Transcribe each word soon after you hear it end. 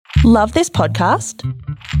Love this podcast?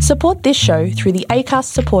 Support this show through the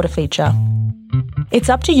Acast supporter feature. It's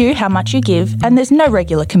up to you how much you give and there's no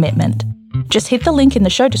regular commitment. Just hit the link in the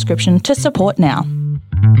show description to support now.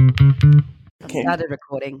 Okay. Started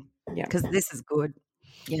recording. Yeah. Because this is good.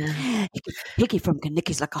 Yeah. Hickey from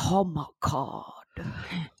Kanicki's like, oh my God.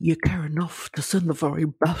 You care enough to send the very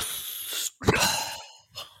best.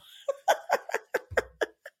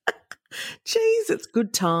 Jeez, it's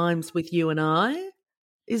good times with you and I.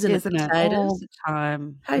 Isn't it, potatoes? All the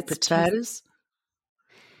time. Hey, It's potatoes.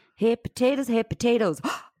 Hey, potatoes, hey, potatoes.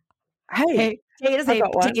 Hey, Hey, potatoes, I've hey,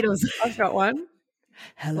 got one. potatoes. I've got one.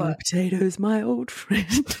 Hello, What? potatoes, my old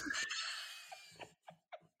friend.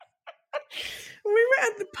 We were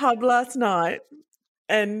at the pub last night,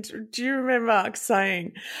 and do you remember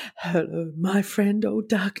saying, hello, my friend, old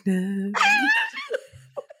darkness?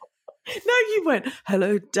 No, you went,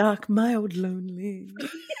 hello, dark, my old lonely.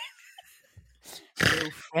 Hello,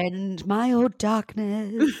 friend, my old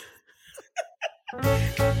darkness.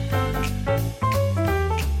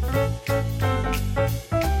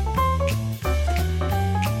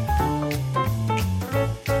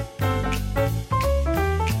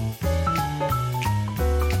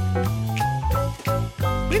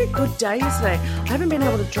 We had a good day yesterday. I haven't been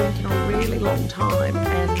able to drink in a really long time,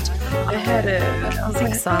 and I had I was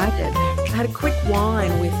excited. I had a quick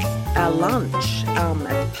wine with our lunch at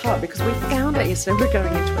the pub because we found out yesterday we're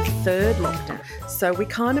going into a third lockdown. So we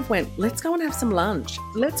kind of went, let's go and have some lunch.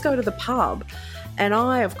 Let's go to the pub. And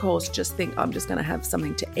I, of course, just think I'm just going to have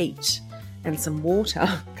something to eat and some water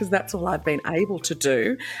because that's all I've been able to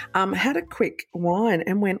do. Had a quick wine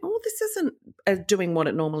and went, oh, this isn't doing what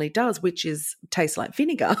it normally does, which is taste like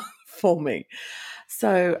vinegar for me.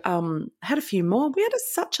 So had a few more. We had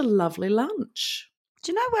such a lovely lunch.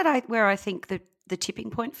 Do you know where I think the tipping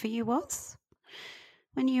point for you was?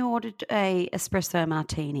 When you ordered a espresso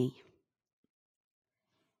martini.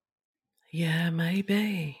 Yeah,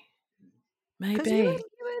 maybe. 'Cause Maybe.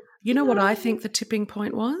 You know what I think the tipping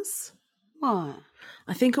point was? What?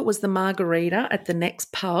 I think it was the margarita at the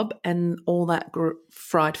next pub and all that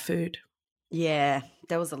fried food. Yeah,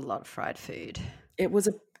 there was a lot of fried food. It was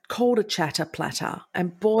called a chatter platter,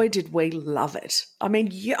 and boy, did we love it. I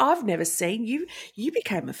mean, I've never seen you. You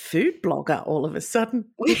became a food blogger all of a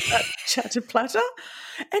sudden with that chatter platter,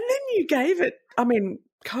 and then you gave it. I mean,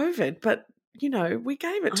 COVID, but you know, we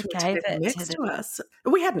gave it to a table next to us.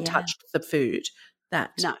 We hadn't touched the food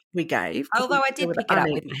that we gave. Although I did pick it up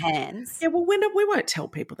with my hands. Yeah, well, we won't tell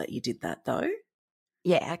people that you did that though.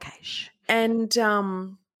 Yeah, okay. Shh. And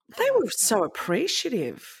they were so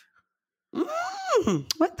appreciative.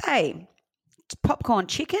 Weren't they? Popcorn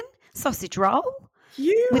chicken, sausage roll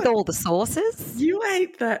with all the sauces. You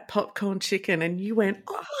ate that popcorn chicken and you went,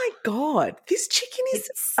 oh my God, this chicken is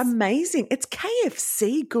amazing. It's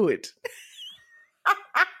KFC good.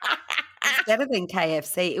 It's better than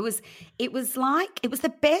KFC. It was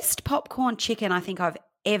the best popcorn chicken I think I've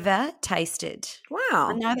ever tasted. Wow.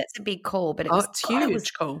 I know that's a big call, but it's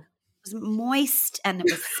huge call. It was moist and it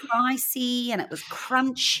was spicy and it was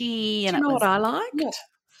crunchy. And Do you know what I liked?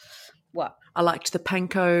 What? I liked the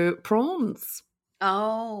panko prawns.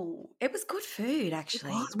 Oh, it was good food,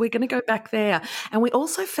 actually. We're going to go back there. And we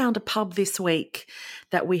also found a pub this week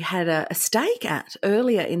that we had a steak at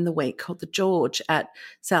earlier in the week called the George at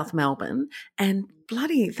South Melbourne. And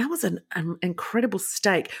bloody, that was an incredible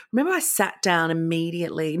steak. Remember I sat down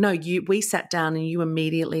immediately. No, we sat down and you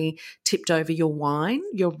immediately tipped over your wine,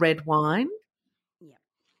 your red wine. Yeah.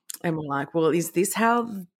 And we're like, well, is this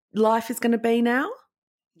how life is going to be now?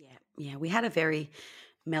 Yeah. We had a very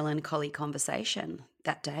melancholy conversation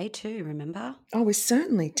that day too, remember? Oh, we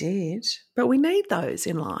certainly did. But we need those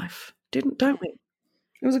in life, don't we?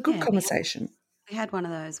 It was a good conversation. We had one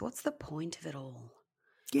of those. What's the point of it all?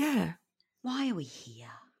 Yeah. Why are we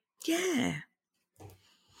here? Yeah.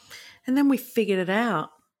 And then we figured it out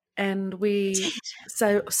and we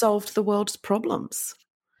solved the world's problems.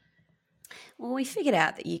 Well, we figured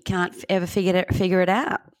out that you can't ever figure it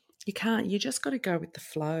out. You can't. You just got to go with the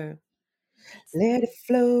flow. Let it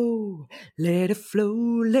flow, let it flow,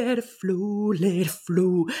 let it flow, let it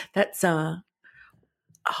flow. That's what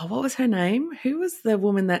was her name? Who was the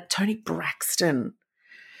woman that Toni Braxton?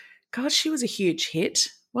 God, she was a huge hit,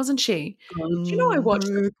 wasn't she? Do you know I watched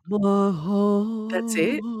my heart? That's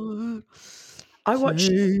it. I watched.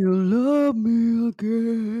 Say you love me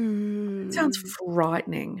again. It sounds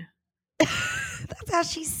frightening. That's how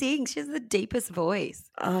she sings. She has the deepest voice.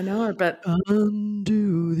 I know, but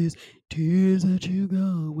undo these tears that you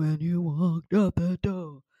got when you walked out that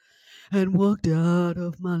door and walked out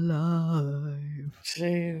of my life.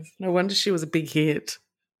 Jeez, no wonder she was a big hit.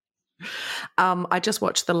 I just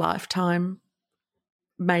watched the Lifetime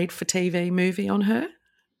made-for-TV movie on her.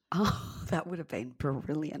 Oh, that would have been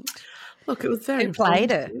brilliant. Look, it was very Who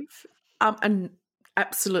played her? informative. And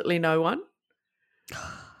absolutely no one.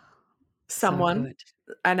 Someone, good.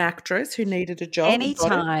 an actress who needed a job. and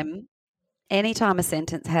got it. Anytime a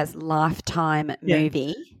sentence has Lifetime Yeah.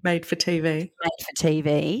 movie Made for TV. made for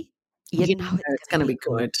TV, you know it's going to be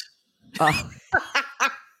good. Oh,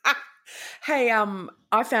 Hey,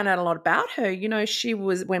 I found out a lot about her. You know, she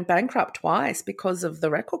went bankrupt twice because of the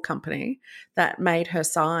record company that made her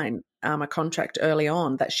sign a contract early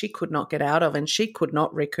on that she could not get out of, and she could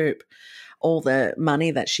not recoup all the money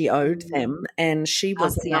that she owed them. And she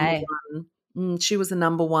was the RCA. number one. She was the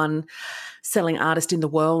number one selling artist in the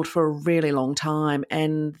world for a really long time.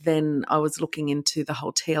 And then I was looking into the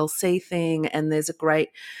whole TLC thing, and there's a great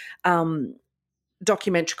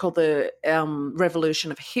documentary called The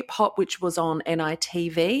Revolution of Hip Hop, which was on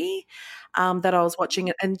NITV that I was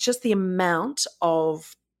watching. And just the amount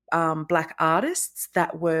of Black artists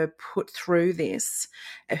that were put through this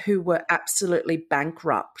who were absolutely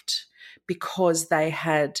bankrupt because they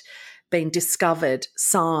had been discovered,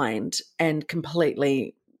 signed, and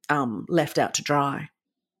completely left out to dry.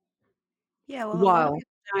 Yeah, well, Wow.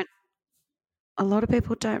 a lot of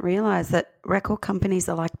people don't realise that record companies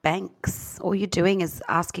are like banks. All you're doing is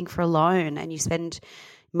asking for a loan, and you spend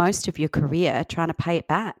most of your career trying to pay it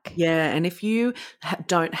back. Yeah, and if you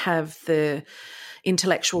don't have the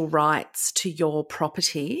intellectual rights to your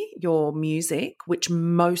property, your music, which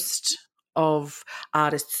most of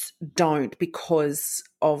artists don't because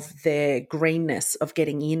of their greenness of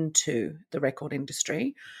getting into the record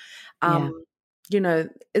industry. You know,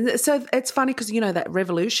 so it's funny because, you know, that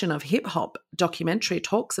Revolution of Hip Hop documentary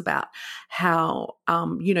talks about how,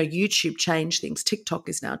 you know, YouTube changed things. TikTok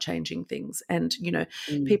is now changing things. And, you know,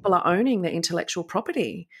 people are owning their intellectual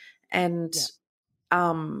property. And,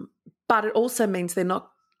 but it also means they're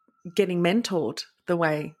not getting mentored the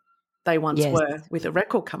way they once were with a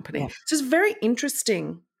record company. Yeah. It's just very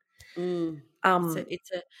interesting. It's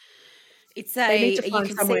They need to you find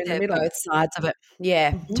can somewhere see in the middle. both sides of it.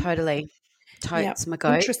 Yeah, totally. Totes my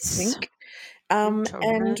goats. Interesting. And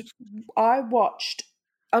I'm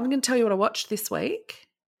going to tell you what I watched this week.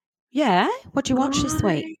 Yeah, what do you watch this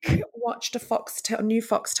week? I watched a new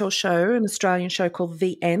Foxtel show, an Australian show called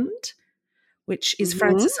The End, which is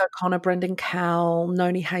Frances O'Connor, Brendan Cowell,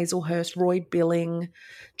 Noni Hazelhurst, Roy Billing,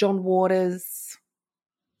 John Waters.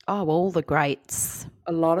 Oh, all the greats.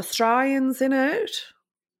 A lot of Australians in it.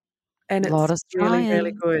 And it's really,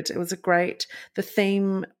 really good. It was the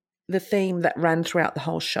theme that ran throughout the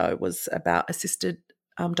whole show was about assisted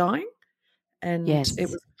dying. And it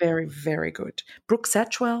was very, very good. Brooke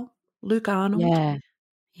Satchwell, Luke Arnold.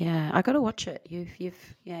 Yeah, I got to watch it.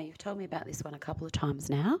 You've told me about this one a couple of times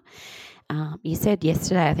now. You said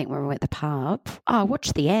yesterday, I think when we were at the pub,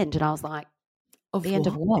 watch The End, and I was like, the end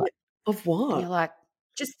of what? Of what? And you're like,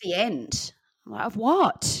 just the end. I'm like, of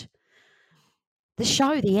what? The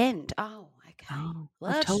show, The End. Oh, okay. Oh,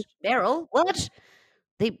 what? Meryl, what?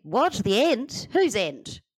 The end? Whose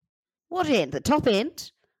end? What end? The top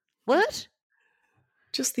end? What?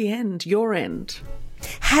 Just the end, your end.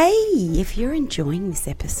 Hey, if you're enjoying this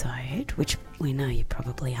episode, which we know you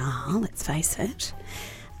probably are, let's face it,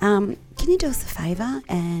 can you do us a favour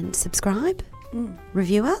and subscribe?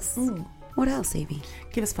 Review us? What else, Evie?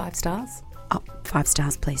 Give us 5 stars. Oh, 5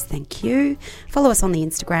 stars, please. Thank you. Follow us on the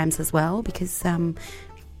Instagrams as well, because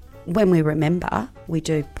when we remember, we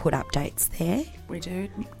do put updates there. We do.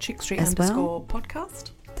 Chick Street as _podcast.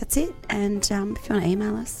 Well. That's it. And if you want to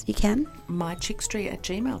email us, you can.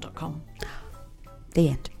 mychickstreet@gmail.com. The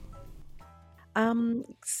end.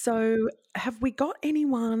 So have we got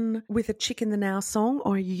anyone with a Chick in the Now song,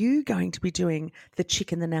 or are you going to be doing the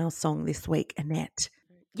Chick in the Now song this week, Annette?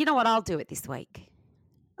 You know what? I'll do it this week.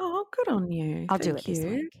 Oh, good on you. I'll do it this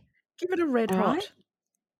week. Give it a red hot. Right?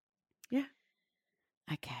 Yeah.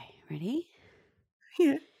 Okay, ready?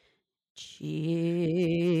 Yeah. Chick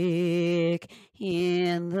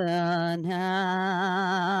in the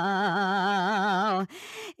now.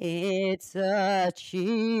 It's a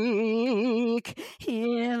chick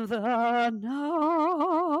in the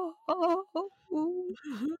now.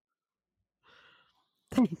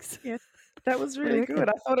 Thanks. Yeah, that was really good.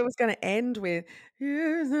 I thought it was going to end with.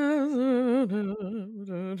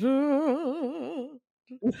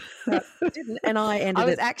 But it didn't, and I ended it. I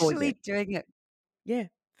was actually doing it. Yeah,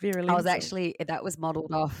 Vera I was actually, that was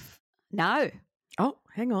modelled off. No. Oh,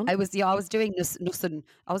 hang on. I was doing Nussin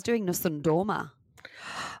Dorma.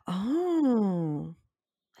 Oh.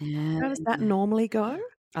 Yeah. How does that normally go?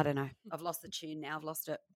 I don't know. I've lost the tune now. I've lost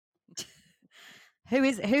it. Who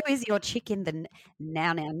is your chick in the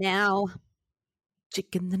now?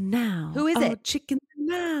 Chick in the now. Who is it? Chick in the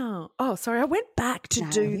now. Oh, sorry. I went back to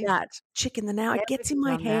do that. Chick in the now. It gets in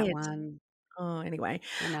my head. That one. Oh, anyway.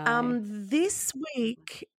 I know. This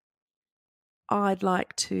week, I'd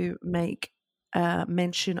like to make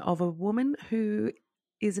mention of a woman who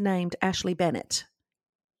is named Ashley Bennett.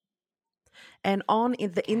 And on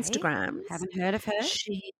the Instagrams, haven't heard of her.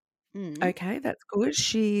 Okay, that's good.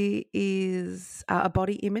 She is a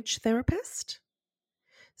body image therapist.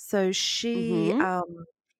 So she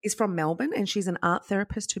is from Melbourne, and she's an art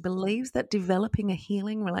therapist who believes that developing a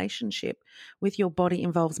healing relationship with your body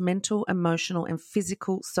involves mental, emotional, and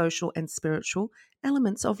physical, social, and spiritual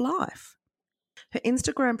elements of life. Her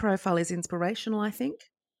Instagram profile is inspirational, I think,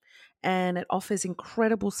 and it offers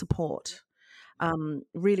incredible support,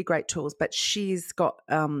 really great tools. But she's got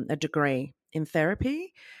a degree in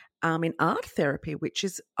therapy, in art therapy, which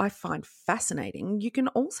is, I find, fascinating. You can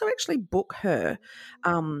also actually book her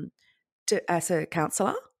as a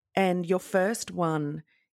counsellor, and your first one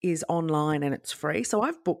is online and it's free. So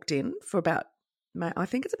I've booked in for I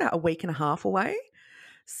think it's about a week and a half away.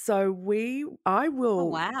 So I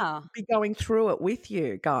will be going through it with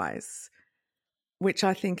you guys, which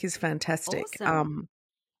I think is fantastic. Awesome.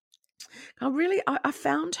 I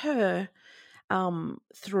found her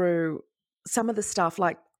through some of the stuff,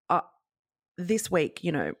 like this week,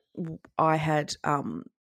 I had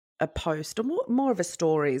a post or more of a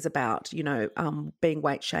stories about, being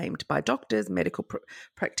weight shamed by doctors, medical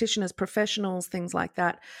practitioners, professionals, things like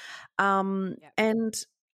that. And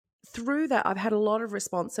through that, I've had a lot of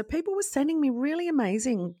response. So people were sending me really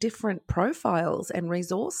amazing different profiles and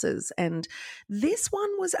resources. And this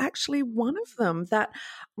one was actually one of them that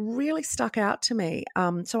really stuck out to me.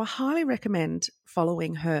 So I highly recommend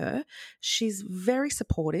following her. She's very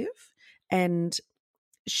supportive, and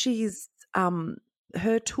she's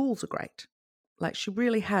her tools are great. Like, she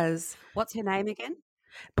really has. What's her name again?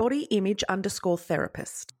 Body Image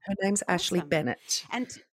 _therapist. Her name's Ashley Bennett. And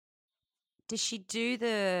does she do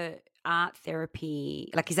the art therapy?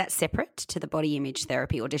 Like, is that separate to the body image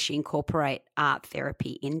therapy, or does she incorporate art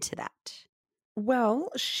therapy into that?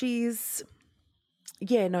 Well, she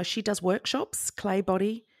does workshops, clay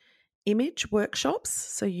body image workshops.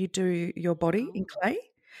 So you do your body in clay.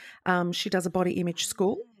 She does a body image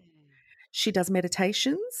school. She does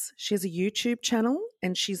meditations. She has a YouTube channel,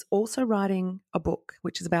 and she's also writing a book,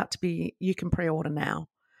 which is about to be, you can pre-order now.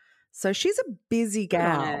 So she's a busy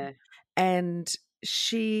gal. And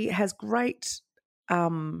she has great,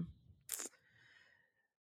 the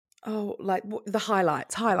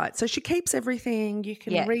highlights. So she keeps everything. You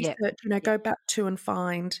can research, go back to and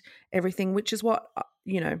find everything, which is what,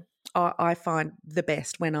 I find the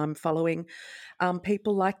best when I'm following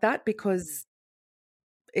people like that, because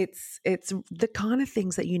it's the kind of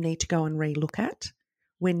things that you need to go and relook at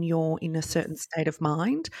when you're in a certain state of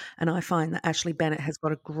mind. And I find that Ashley Bennett has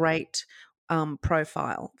got a great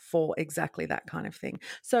profile for exactly that kind of thing.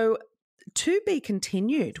 So to be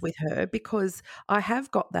continued with her, because I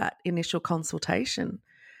have got that initial consultation,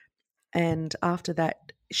 and after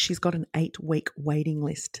that she's got an 8-week waiting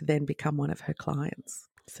list to then become one of her clients.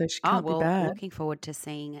 So she can't be bad. Looking forward to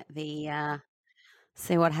seeing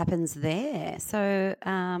see what happens there. So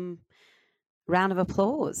round of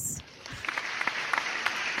applause.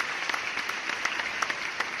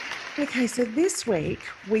 Okay, so this week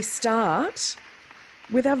we start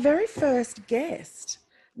with our very first guest.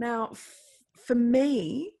 Now, for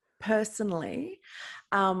me personally,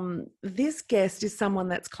 this guest is someone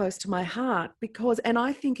that's close to my heart and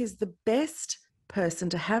I think is the best person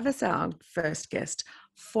to have as our first guest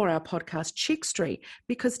for our podcast, Chick Street,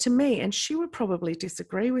 because to me, and she would probably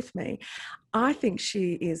disagree with me, I think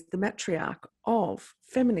she is the matriarch of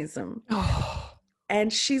feminism.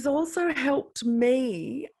 And she's also helped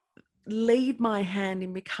me lead my hand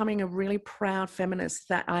in becoming a really proud feminist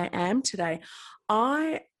that I am today.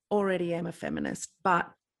 I already am a feminist,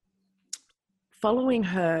 but following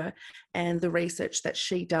her and the research that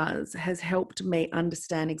she does has helped me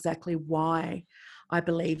understand exactly why I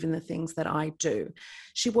believe in the things that I do.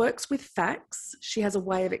 She works with facts. She has a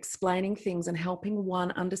way of explaining things and helping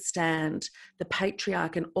one understand the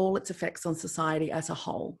patriarch and all its effects on society as a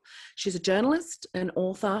whole. She's a journalist, an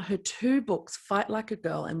author. Her 2 books, Fight Like a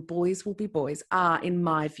Girl and Boys Will Be Boys, are, in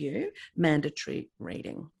my view, mandatory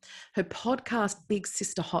reading. Her podcast, Big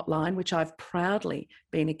Sister Hotline, which I've proudly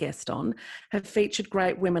been a guest on, have featured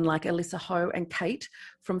great women like Alyssa Ho and Kate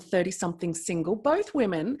from 30 Something Single, both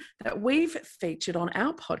women that we've featured on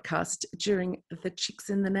our podcast during the Chicks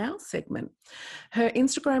in the Now segment. Her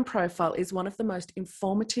Instagram profile is one of the most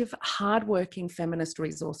informative, hardworking feminist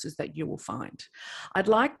resources that you will find. I'd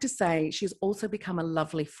like to say she's also become a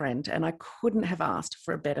lovely friend, and I couldn't have asked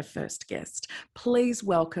for a better first guest. Please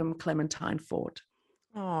welcome Clementine Ford.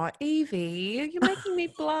 Oh, Evie, you're making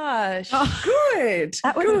me blush. Oh, good.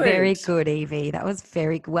 That was very good, Evie. That was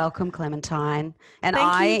very good. Welcome, Clementine. And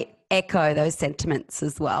I echo those sentiments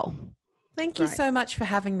as well. Thank you so much for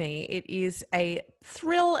having me. It is a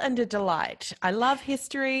thrill and a delight. I love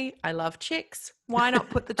history. I love chicks. Why not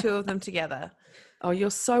put the two of them together? Oh,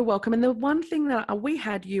 you're so welcome. And the one thing that we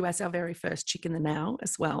had you as our very first Chick in the Now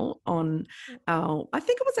as well on our, I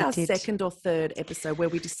think it was our second or third episode where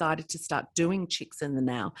we decided to start doing Chicks in the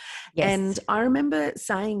Now. Yes. And I remember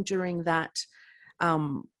saying during that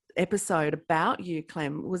episode about you,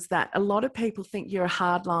 Clem, was that a lot of people think you're a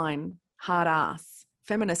hardline, hard ass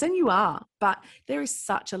feminist, and you are, but there is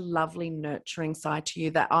such a lovely nurturing side to you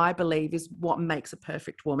that I believe is what makes a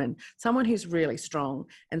perfect woman. Someone who's really strong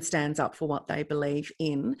and stands up for what they believe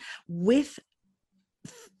in with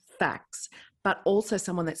facts, but also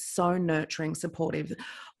someone that's so nurturing, supportive.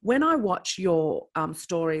 When I watch your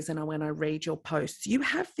stories and when I read your posts, you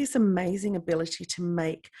have this amazing ability to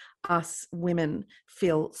make us women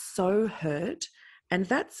feel so heard. And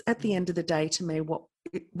that's at the end of the day, to me, what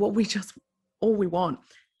we just all we want.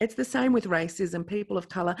 It's the same with racism. People of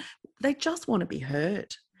colour, they just want to be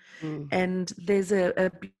heard. And there's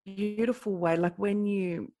a beautiful way, like when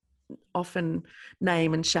you often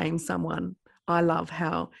name and shame someone, I love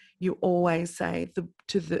how you always say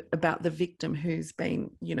about the victim who's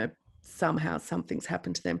been, somehow something's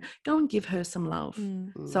happened to them. Go and give her some love.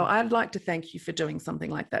 So I'd like to thank you for doing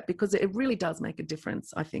something like that, because it really does make a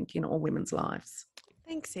difference, I think, in all women's lives.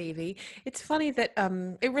 Thanks, Evie. It's funny that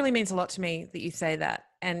it really means a lot to me that you say that.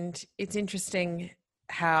 And it's interesting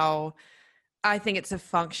how I think it's a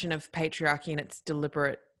function of patriarchy, and it's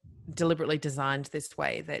deliberately designed this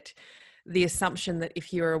way, that the assumption that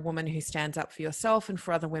if you're a woman who stands up for yourself and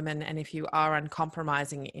for other women, and if you are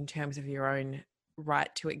uncompromising in terms of your own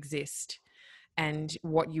right to exist and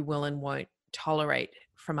what you will and won't tolerate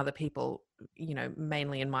from other people,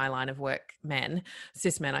 mainly in my line of work,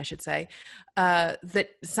 cis men, I should say, that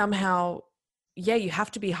somehow, you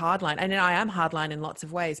have to be hardline. And I am hardline in lots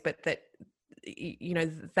of ways, but that,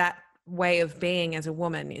 that way of being as a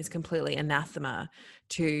woman is completely anathema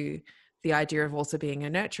to the idea of also being a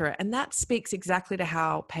nurturer. And that speaks exactly to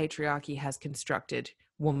how patriarchy has constructed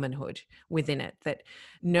womanhood within it, that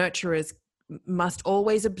nurturers must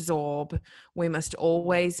always absorb. We must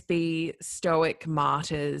always be stoic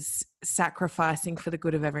martyrs, sacrificing for the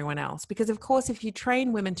good of everyone else. Because, of course, if you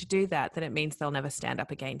train women to do that, then it means they'll never stand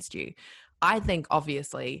up against you. I think,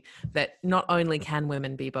 obviously, that not only can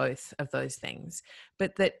women be both of those things,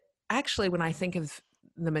 but that actually when I think of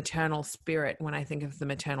the maternal spirit, when I think of the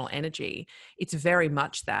maternal energy, it's very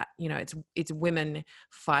much that, it's women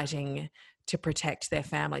fighting to protect their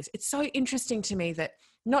families. It's so interesting to me that,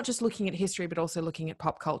 not just looking at history, but also looking at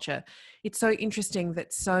pop culture, it's so interesting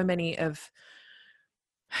that so many of,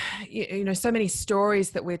 so many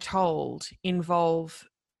stories that we're told involve,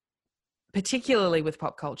 particularly with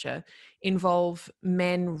pop culture, involve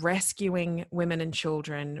men rescuing women and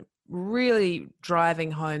children, really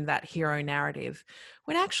driving home that hero narrative.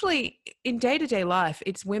 When actually, in day-to-day life,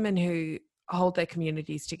 it's women who hold their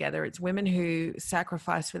communities together. It's women who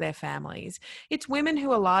sacrifice for their families. It's women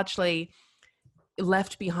who are largely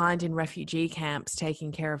left behind in refugee camps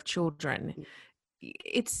taking care of children.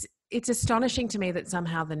 It's astonishing to me that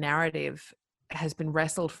somehow the narrative has been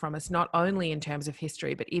wrestled from us, not only in terms of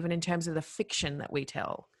history, but even in terms of the fiction that we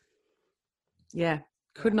tell. Yeah,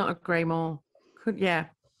 could not agree more.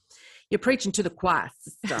 You're preaching to the choir,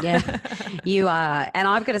 sister. Yeah, you are. And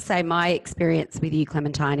I've got to say, my experience with you,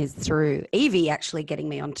 Clementine, is through Evie actually getting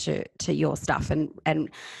me onto your stuff. And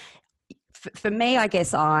for me, I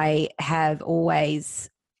guess I have always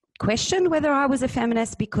questioned whether I was a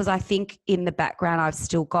feminist, because I think in the background I've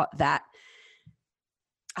still got that,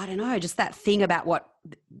 I don't know, just that thing about what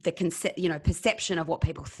the perception of what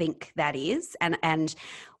people think that is. And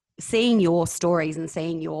seeing your stories and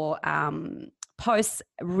seeing your posts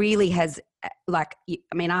really has,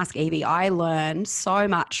 ask Evie, I learn so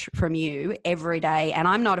much from you every day. And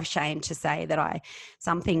I'm not ashamed to say that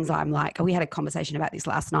some things I'm like, we had a conversation about this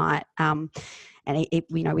last night. And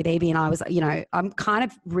with Evie and I was, I'm kind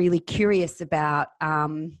of really curious about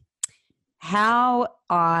how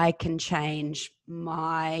I can change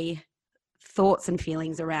my thoughts and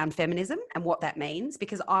feelings around feminism and what that means,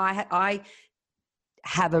 because I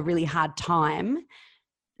have a really hard time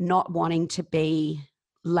not wanting to be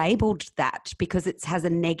labelled that, because it has a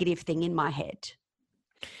negative thing in my head.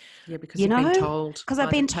 Yeah, because you've been told. Because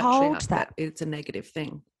I've been told that it's a negative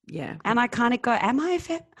thing. Yeah. And I kind of go, am I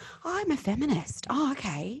I'm a feminist. Oh,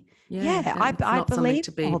 okay. Yeah, I believe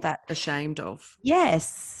to be all that. Ashamed of.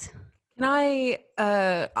 Yes. Can I,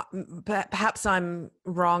 perhaps I'm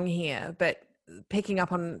wrong here, but picking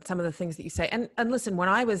up on some of the things that you say, and listen,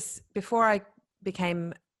 before I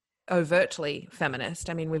became overtly feminist,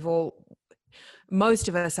 I mean, most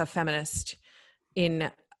of us are feminist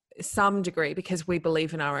in some degree because we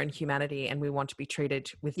believe in our own humanity and we want to be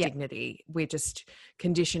treated with dignity. We're just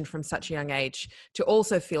conditioned from such a young age to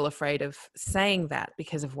also feel afraid of saying that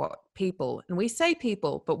because of what people, and we say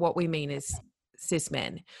people, but what we mean is cis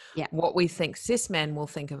men, what we think cis men will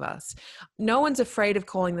think of us. No one's afraid of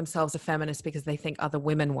calling themselves a feminist because they think other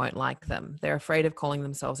women won't like them. They're afraid of calling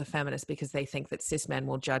themselves a feminist because they think that cis men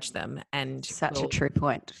will judge them and a true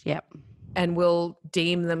point. Yep. And will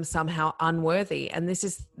deem them somehow unworthy. And this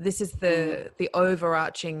is the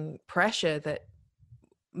overarching pressure that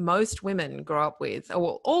most women grow up with,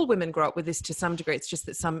 or all women grow up with this to some degree. It's just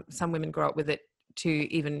that some women grow up with it to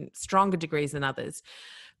even stronger degrees than others.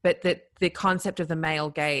 But that the concept of the male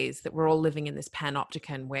gaze, that we're all living in this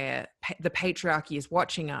panopticon where the patriarchy is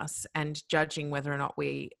watching us and judging whether or not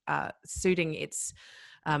we are suiting its,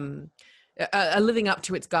 are living up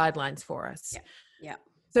to its guidelines for us. Yeah.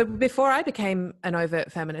 So before I became an overt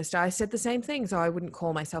feminist, I said the same thing. So I wouldn't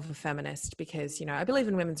call myself a feminist because, I believe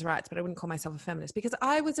in women's rights, but I wouldn't call myself a feminist because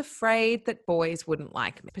I was afraid that boys wouldn't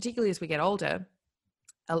like me, particularly as we get older.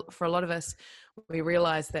 For a lot of us, we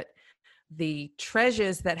realize that the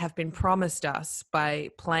treasures that have been promised us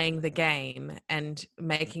by playing the game and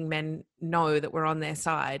making men know that we're on their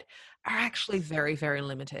side are actually very, very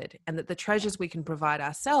limited, and that the treasures we can provide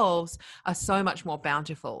ourselves are so much more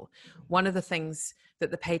bountiful. One of the things that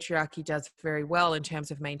the patriarchy does very well in terms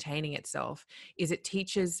of maintaining itself is it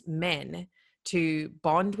teaches men to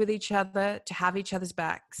bond with each other, to have each other's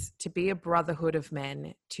backs, to be a brotherhood of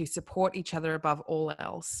men, to support each other above all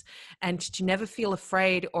else, and to never feel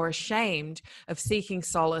afraid or ashamed of seeking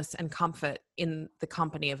solace and comfort in the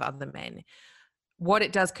company of other men. What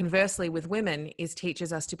it does conversely with women is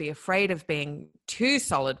teaches us to be afraid of being too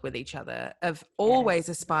solid with each other, of always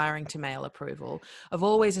aspiring to male approval, of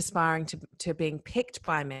always aspiring to being picked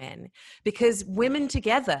by men, because women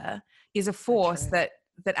together is a force that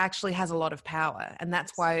actually has a lot of power. And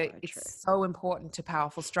that's why it's so important to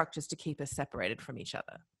powerful structures to keep us separated from each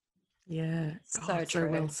other. Yeah. So true. So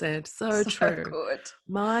well said. So true. Good.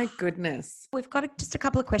 My goodness. We've got just a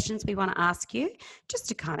couple of questions we want to ask you, just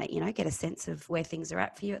to kind of, get a sense of where things are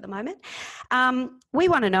at for you at the moment. We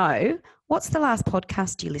want to know, what's the last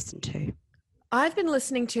podcast you listened to? I've been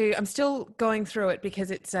listening to, I'm still going through it because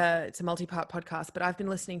it's a multi-part podcast, but I've been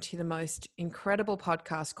listening to the most incredible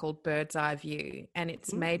podcast called Bird's Eye View, and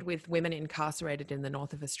it's made with women incarcerated in the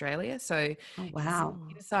north of Australia. So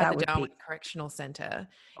inside the Darwin Correctional Centre,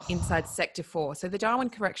 inside Sector 4. So the Darwin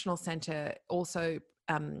Correctional Centre also,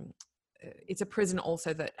 it's a prison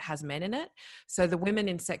also that has men in it. So the women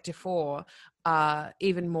in Sector 4 are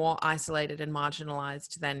even more isolated and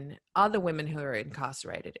marginalized than other women who are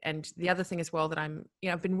incarcerated. And the other thing as well that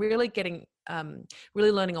I've been really getting,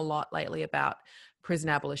 really learning a lot lately about prison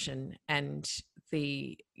abolition and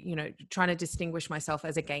trying to distinguish myself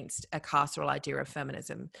as against a carceral idea of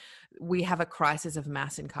feminism. We have a crisis of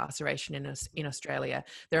mass incarceration in Australia.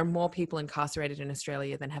 There are more people incarcerated in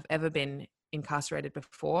Australia than have ever been incarcerated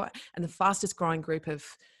before, and the fastest growing group of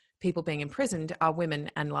people being imprisoned are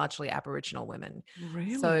women, and largely Aboriginal women.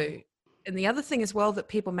 Really? So, and the other thing as well that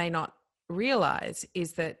people may not realize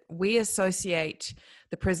is that we associate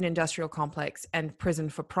the prison industrial complex and prison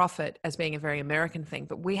for profit as being a very American thing,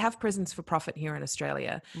 but we have prisons for profit here in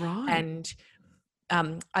Australia. Right. And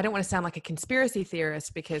I don't want to sound like a conspiracy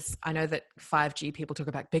theorist because I know that 5G people talk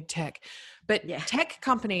about big tech, but tech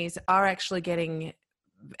companies are actually getting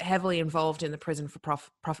heavily involved in the prison for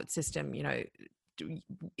profit system,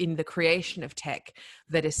 in the creation of tech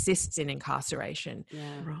that assists in incarceration. Yeah.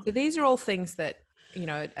 Right. So these are all things that,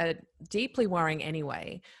 are deeply worrying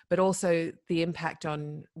anyway, but also the impact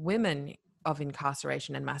on women of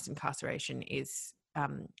incarceration and mass incarceration is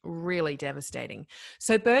really devastating.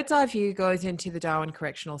 So Bird's Eye View goes into the Darwin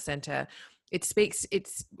Correctional Centre.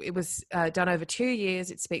 It was done over 2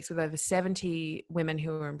 years. It speaks with over 70 women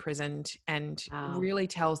who are imprisoned and really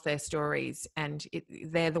tells their stories. And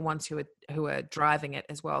they're the ones who are driving it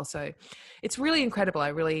as well. So it's really incredible. I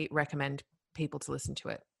really recommend people to listen to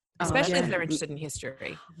it. especially yeah. if they're interested in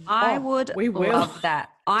history. I Oh, would we will. love that.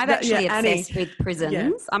 I'm That- yeah, actually Annie. obsessed with prisons. Yeah.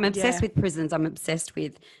 I'm obsessed Yeah. with prisons. I'm obsessed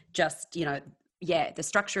with just, the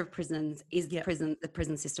structure of prisons. Is Yeah. the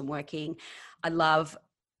prison system working? I love,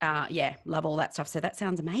 love all that stuff. So that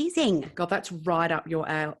sounds amazing. God, that's right up your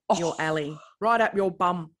alley, right up your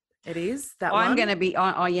bum. It is that I'm one. going to be,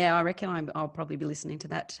 I reckon I'll probably be listening to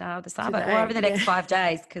that this Arvo Today, or over the next yeah. 5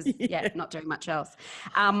 days because, Yeah. not doing much else.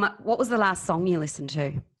 What was the last song you listened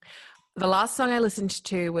to? The last song I listened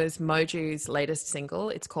to was Moju's latest single.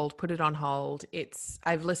 It's called Put It On Hold.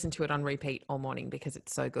 I've listened to it on repeat all morning because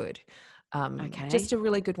it's so good. Okay. Just a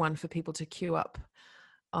really good one for people to queue up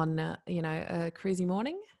on, a crazy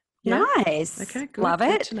morning. Yeah. Nice. Okay, good. Love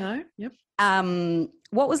Good it. to know. Yep.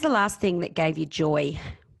 What was the last thing that gave you joy?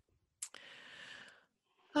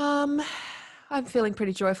 I'm feeling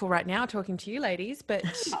pretty joyful right now talking to you ladies, but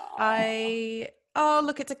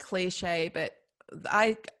look, it's a cliche, but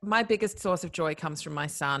my biggest source of joy comes from my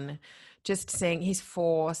son. Just seeing, he's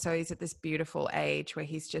 4, so he's at this beautiful age where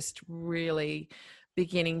he's just really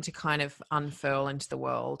beginning to kind of unfurl into the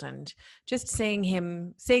world, and just seeing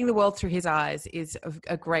the world through his eyes is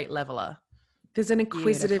a great leveler. There's an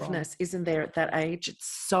inquisitiveness, isn't there, at that age? It's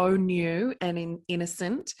so new and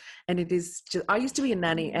innocent. And it is just, I used to be a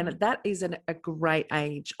nanny, and that is a great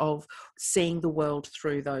age of seeing the world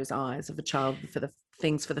through those eyes of a child for the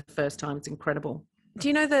things for the first time. It's incredible. Do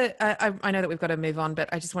you know I know that we've got to move on, but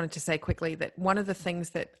I just wanted to say quickly that one of the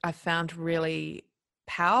things that I found really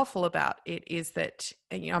powerful about it is that,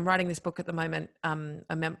 I'm writing this book at the moment,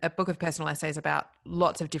 a book of personal essays about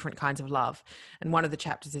lots of different kinds of love. And one of the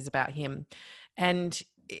chapters is about him. And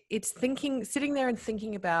it's sitting there and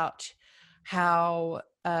thinking about how,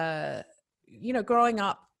 growing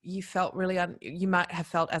up, you felt really, you might have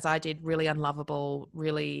felt, as I did, really unlovable,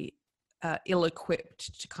 really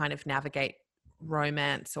ill-equipped to kind of navigate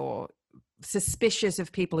romance, or suspicious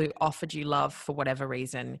of people who offered you love for whatever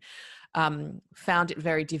reason. Found it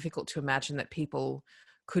very difficult to imagine that people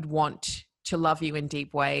could want to love you in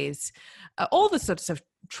deep ways, all the sorts of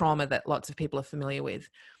trauma that lots of people are familiar with.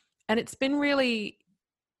 And it's been really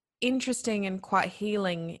interesting and quite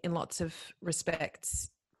healing in lots of respects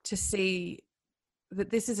to see that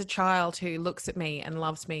this is a child who looks at me and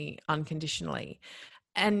loves me unconditionally.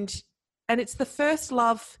 And it's the first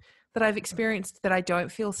love that I've experienced that I don't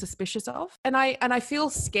feel suspicious of. And I feel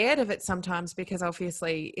scared of it sometimes, because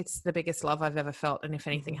obviously it's the biggest love I've ever felt. And if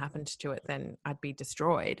anything happened to it, then I'd be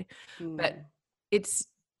destroyed. But it's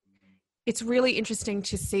really interesting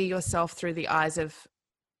to see yourself through the eyes of,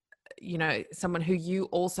 someone who you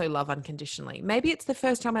also love unconditionally. Maybe it's the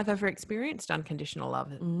first time I've ever experienced unconditional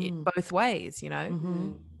love in both ways,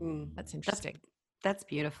 That's interesting. That's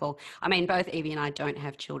beautiful. I mean, both Evie and I don't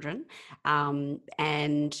have children,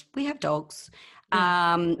 and we have dogs.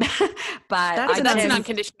 But that's an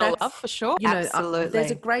unconditional love for sure. Absolutely. There's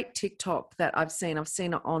a great TikTok that I've seen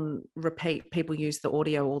it on repeat. People use the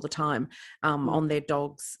audio all the time on their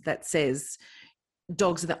dogs, that says,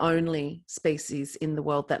 dogs are the only species in the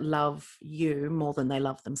world that love you more than they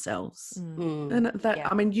love themselves. And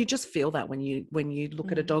I mean, you just feel that when you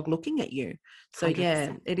look at a dog looking at you. So 100%.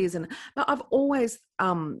 Yeah, it is. But I've always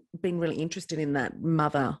been really interested in that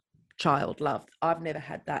mother-child love. I've never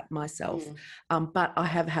had that myself, but I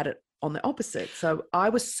have had it on the opposite. So I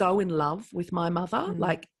was so in love with my mother,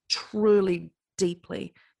 like truly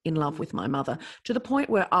deeply in love with my mother, to the point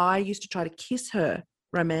where I used to try to kiss her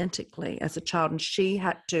romantically as a child, and she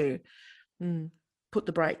had to put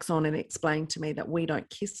the brakes on and explain to me that we don't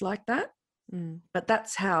kiss like that. But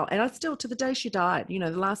that's how, and I still, to the day she died, one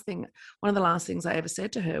of the last things I ever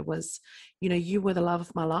said to her was, you were the love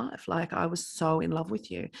of my life. Like, I was so in love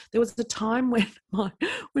with you. There was a time when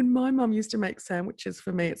my mum used to make sandwiches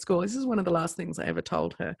for me at school. This is one of the last things I ever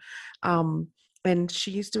told her. And she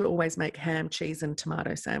used to always make ham, cheese, and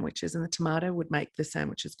tomato sandwiches. And the tomato would make the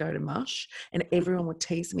sandwiches go to mush. And everyone would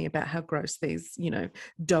tease me about how gross these,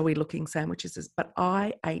 doughy looking sandwiches is. But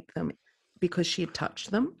I ate them because she had touched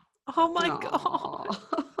them. Oh my God.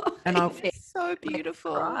 And it's so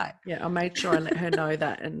beautiful. Right. Yeah, I made sure I let her know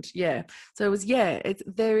that. And yeah, so it was,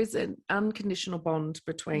 there is an unconditional bond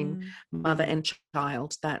between mother and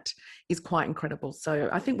child that is quite incredible. So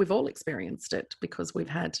I think we've all experienced it because we've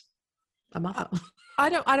had a mother. I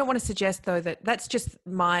don't want to suggest, though, that that's just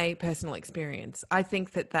my personal experience. I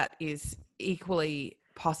think that is equally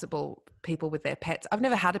possible people with their pets. I've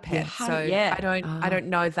never had a pet, so yeah. I don't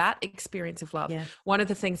know that experience of love. Yeah. One of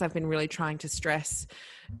the things I've been really trying to stress,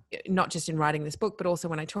 not just in writing this book, but also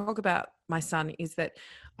when I talk about my son, is that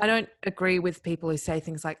I don't agree with people who say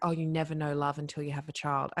things like, oh, you never know love until you have a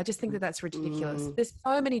child. I just think that that's ridiculous. There's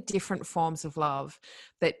so many different forms of love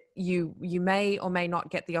that you may or may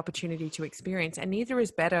not get the opportunity to experience, and neither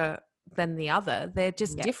is better than the other. They're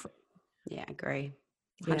just different. Yeah, I agree.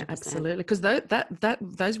 100%. Yeah, absolutely. Because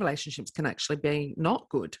those relationships can actually be not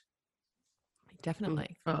good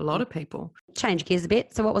Definitely. for a lot of people. Change gears a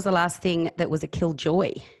bit. So what was the last thing that was a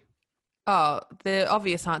killjoy? Oh, the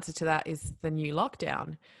obvious answer to that is the new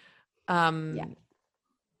lockdown.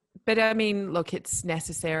 But I mean, look, it's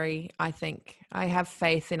necessary. I think I have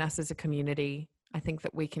faith in us as a community. I think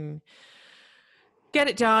that we can get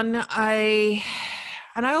it done.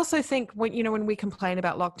 And I also think when we complain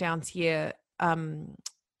about lockdowns here,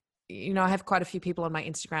 I have quite a few people on my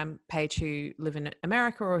Instagram page who live in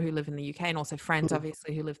America or who live in the UK, and also friends,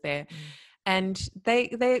 obviously, who live there. And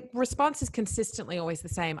their response is consistently always the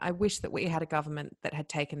same. I wish that we had a government that had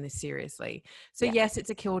taken this seriously. So yes, it's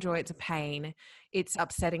a killjoy, it's a pain, it's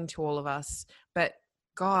upsetting to all of us, but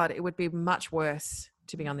God, it would be much worse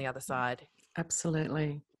to be on the other side.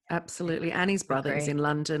 Absolutely. Absolutely. Annie's brother is in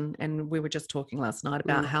London, and we were just talking last night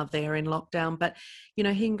about how they're in lockdown, but he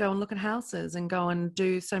can go and look at houses and go and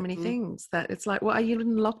do so many things that it's like, well, are you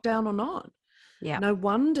in lockdown or not? Yeah. No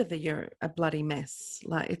wonder that you're a bloody mess.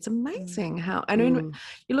 Like, it's amazing how, I mean,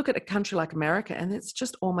 you look at a country like America, and it's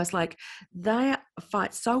just almost like they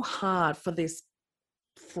fight so hard for this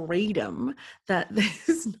freedom that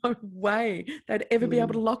there's no way they'd ever be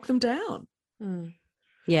able to lock them down.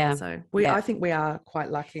 Yeah. So I think we are quite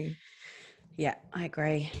lucky. Yeah, I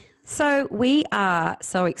agree. So we are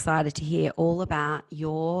so excited to hear all about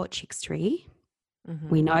your Chickstree.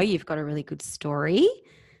 We know you've got a really good story.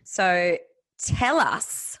 So tell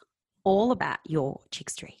us all about your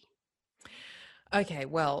Chickstree. Okay,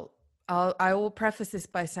 well, I will preface this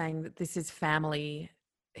by saying that this is family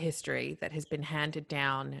history that has been handed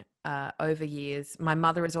down over years. My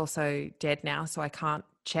mother is also dead now, so I can't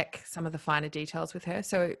check some of the finer details with her.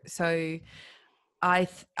 So I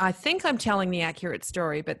think I'm telling the accurate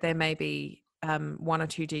story, but there may be one or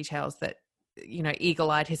two details that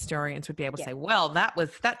eagle-eyed historians would be able to say, well,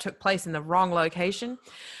 that took place in the wrong location.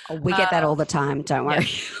 Oh, we get that all the time. Don't worry.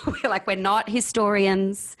 We're not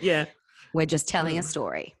historians. Yeah, we're just telling a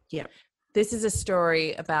story. Yeah. This is a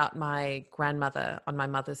story about my grandmother on my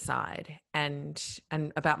mother's side, and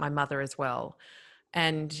about my mother as well.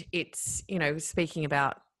 And it's, speaking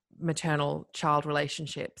about maternal child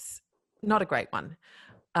relationships, not a great one.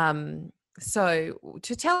 So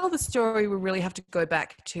to tell the story, we really have to go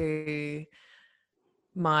back to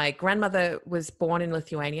my grandmother was born in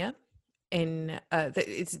Lithuania.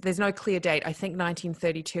 There's no clear date. I think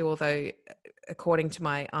 1932, although according to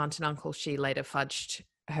my aunt and uncle, she later fudged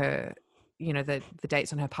her the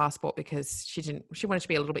dates on her passport because she wanted to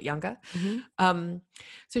be a little bit younger.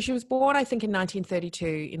 So she was born, I think, in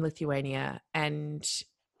 1932 in Lithuania, and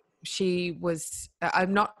she was,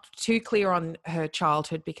 I'm not too clear on her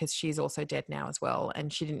childhood because she's also dead now as well,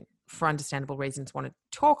 and she didn't, for understandable reasons, want to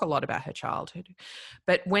talk a lot about her childhood.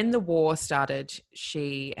 But when the war started,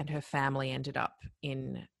 she and her family ended up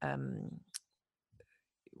in there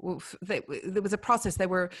was a process. They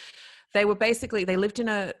were basically, they lived in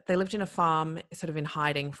a farm, sort of in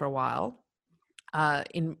hiding for a while,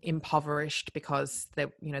 impoverished because their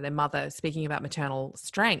mother, speaking about maternal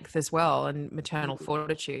strength as well and maternal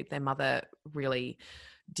fortitude, their mother really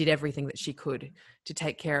did everything that she could to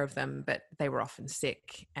take care of them, but they were often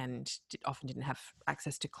sick and often didn't have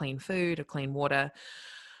access to clean food or clean water.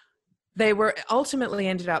 They were ultimately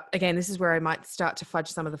ended up, again, this is where I might start to fudge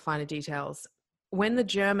some of the finer details. When the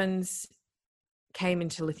Germans came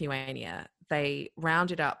into Lithuania, they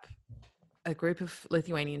rounded up a group of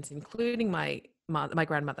Lithuanians, including my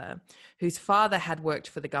grandmother, whose father had worked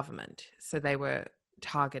for the government. So they were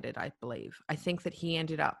targeted, I believe. I think that he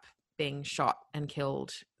ended up being shot and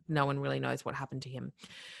killed. No one really knows what happened to him.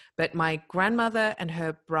 But my grandmother and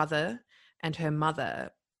her brother and her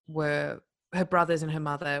mother her brothers and her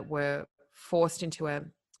mother were forced into it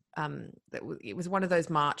was one of those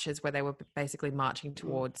marches where they were basically marching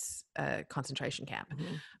towards a concentration camp.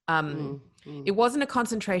 It wasn't a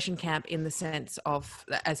concentration camp in the sense of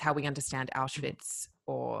as how we understand Auschwitz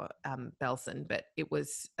or Belsen, but it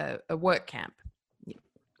was a work camp.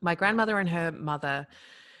 My grandmother and her mother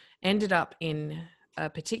ended up in a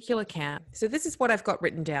particular camp. So this is what I've got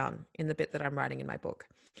written down in the bit that I'm writing in my book.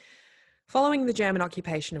 Following the German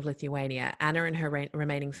occupation of Lithuania, Anna and her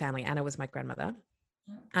remaining family, Anna was my grandmother,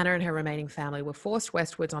 Anna and her remaining family were forced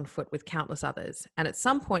westwards on foot with countless others, and at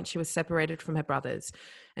some point she was separated from her brothers,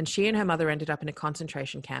 and she and her mother ended up in a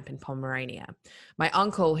concentration camp in Pomerania. My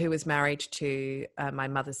uncle, who was married to my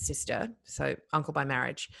mother's sister, so uncle by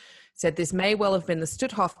marriage, said this may well have been the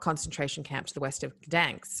Stutthof concentration camp to the west of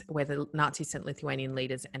Gdansk, where the Nazis sent Lithuanian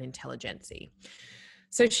leaders and intelligentsia.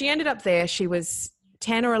 So she ended up there. She was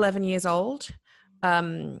 10 or 11 years old,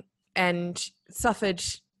 and suffered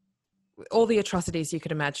all the atrocities you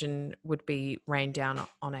could imagine would be rained down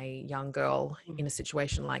on a young girl in a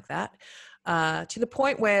situation like that, to the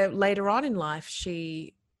point where later on in life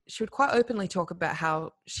she would quite openly talk about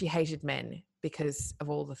how she hated men because of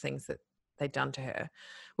all the things that they'd done to her,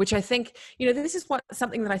 which I think, this is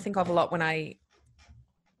something that I think of a lot when I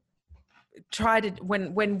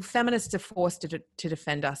when feminists are forced to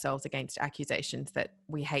defend ourselves against accusations that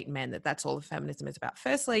we hate men, that's all the feminism is about.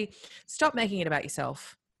 Firstly, stop making it about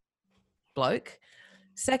yourself, bloke.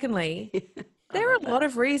 Secondly, there are a lot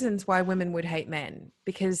of reasons why women would hate men,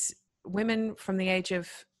 because women from the age of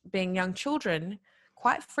being young children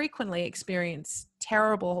quite frequently experience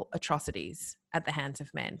terrible atrocities at the hands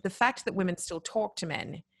of men. The fact that women still talk to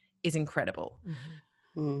men is incredible.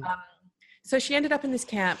 Mm-hmm. So she ended up in this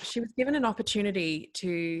camp. She was given an opportunity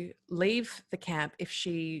to leave the camp if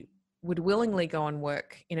she would willingly go and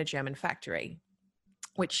work in a German factory,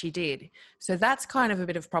 which she did. So that's kind of a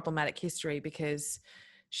bit of problematic history, because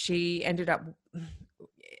she ended up,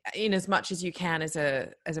 in as much as you can as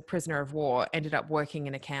a prisoner of war, ended up working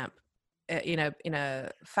in a camp, in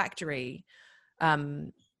a factory.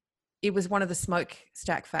 It was one of the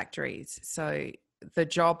smokestack factories. So the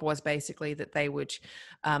job was basically that they would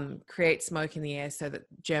create smoke in the air so that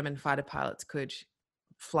German fighter pilots could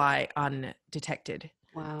fly undetected.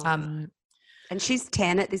 Wow. And she's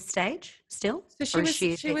 10 at this stage still? So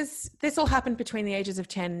she was, this all happened between the ages of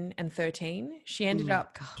 10 and 13. She ended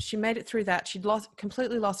up, she made it through that. She'd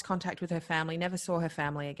completely lost contact with her family, never saw her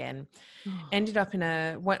family again. Ended up in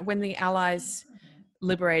when the Allies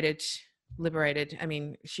liberated, I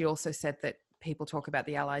mean, she also said that people talk about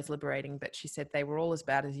the Allies liberating, but she said they were all as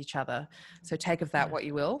bad as each other. So take of that what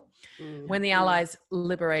you will. When the Allies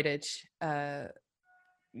liberated,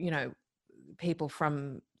 people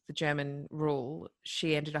from the German rule,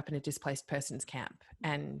 she ended up in a displaced persons camp,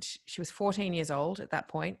 and she was 14 years old at that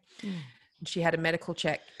point. She had a medical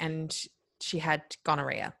check and she had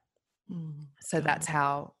gonorrhea. So that's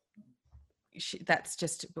how that's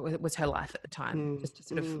just was her life at the time, just to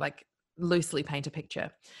sort of like loosely paint a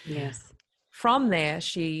picture. Yes. From there,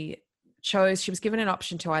 she was given an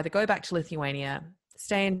option to either go back to Lithuania,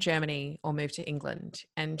 stay in Germany, or move to England.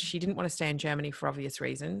 And she didn't want to stay in Germany for obvious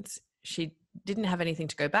reasons. She didn't have anything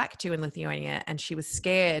to go back to in Lithuania, and she was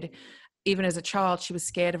scared. Even as a child, she was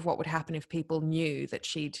scared of what would happen if people knew that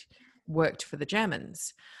she'd worked for the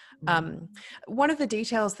Germans. One of the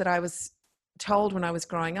details that I was told when I was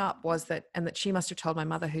growing up was that, and that she must have told my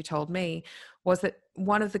mother, who told me, was that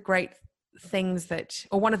one of the great things that,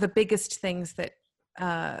 or one of the biggest things that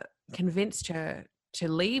convinced her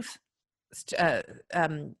to leave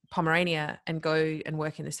Pomerania and go and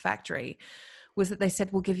work in this factory was that they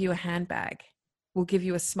said, we'll give you a handbag. We'll give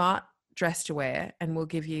you a smart dress to wear, and we'll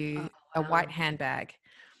give you a white handbag.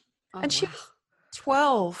 And she was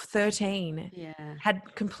 12, 13,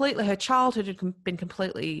 had completely, her childhood had been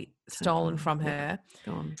completely stolen from her.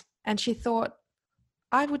 Gone. And she thought,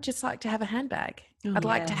 I would just like to have a handbag. I'd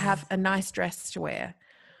like to have a nice dress to wear.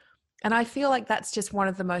 And I feel like that's just one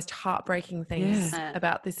of the most heartbreaking things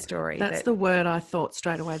about this story. That's the word I thought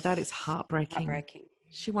straight away. That is heartbreaking.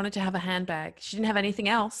 She wanted to have a handbag. She didn't have anything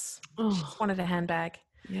else. She just wanted a handbag.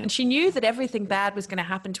 Yep. And she knew that everything bad was going to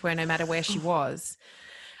happen to her no matter where she was.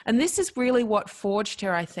 And this is really what forged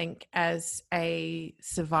her, I think, as a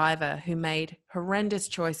survivor who made horrendous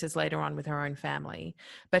choices later on with her own family,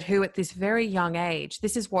 but who at this very young age,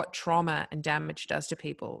 this is what trauma and damage does to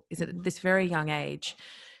people, is that at this very young age,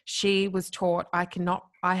 she was taught,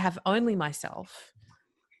 I have only myself.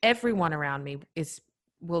 Everyone around me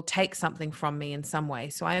will take something from me in some way.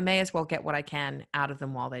 So I may as well get what I can out of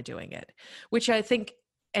them while they're doing it, which I think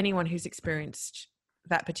anyone who's experienced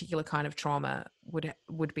that particular kind of trauma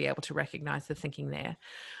would be able to recognize the thinking there.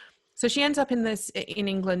 So she ends up in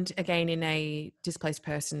England, again, in a displaced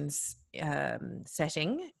persons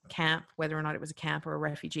setting, camp, whether or not it was a camp or a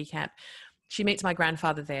refugee camp. She meets my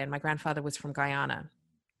grandfather there, and my grandfather was from Guyana,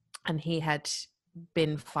 and he had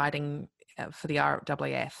been fighting for the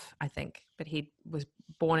RAF, I think, but he was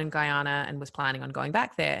born in Guyana and was planning on going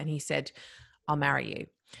back there. And he said, I'll marry you.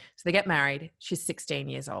 So they get married. She's 16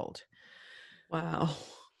 years old. Wow.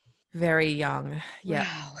 very young. Yeah.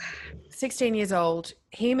 Wow. 16 years old.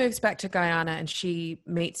 He moves back to Guyana and she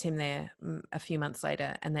meets him there a few months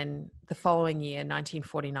later. And then the following year,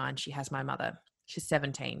 1949, she has my mother. She's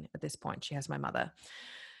 17 at this point. She has my mother.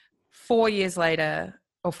 4 years later,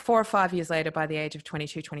 or 4 or 5 years later, by the age of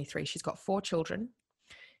 22, 23, she's got 4 children.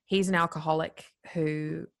 He's an alcoholic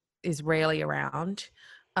who is rarely around.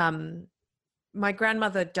 My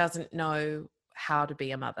grandmother doesn't know how to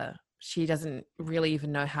be a mother. She doesn't really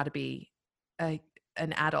even know how to be an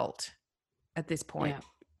adult at this point. Yeah.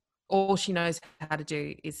 All she knows how to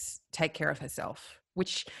do is take care of herself,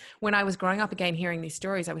 which when I was growing up, again, hearing these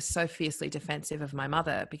stories, I was so fiercely defensive of my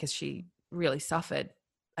mother because she really suffered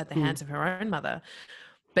at the hands of her own mother.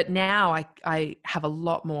 But now I have a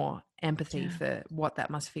lot more empathy for what that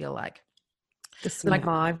must feel like. The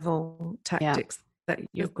survival tactics that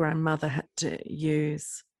your grandmother had to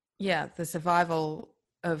use. Yeah, the survival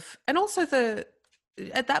of, and also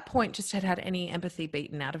at that point just had any empathy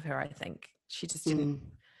beaten out of her, I think. She just didn't,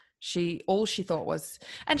 all she thought was,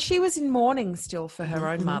 and she was in mourning still for her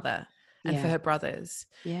own mother and for her brothers.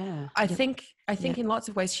 Yeah. I think in lots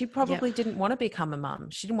of ways, she probably didn't want to become a mum.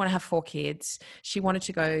 She didn't want to have 4 kids. She wanted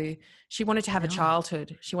to have a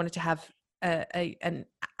childhood. She wanted to have an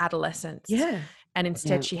adolescence. Yeah. And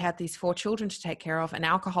instead she had these 4 children to take care of, an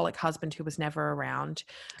alcoholic husband who was never around,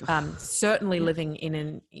 certainly living in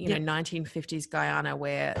an 1950s Guyana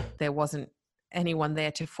where there wasn't anyone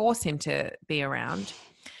there to force him to be around.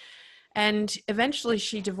 And eventually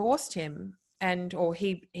she divorced him or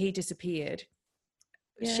he disappeared.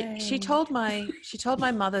 She told my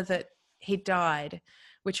mother that he died,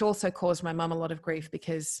 which also caused my mum a lot of grief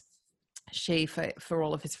because she, for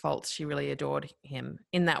all of his faults, she really adored him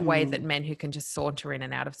in that way that men who can just saunter in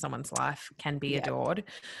and out of someone's life can be adored.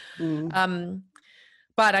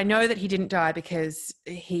 But I know that he didn't die because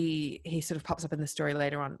he sort of pops up in the story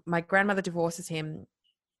later on. My grandmother divorces him.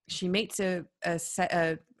 She meets a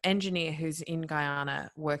engineer who's in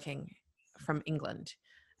Guyana working from England.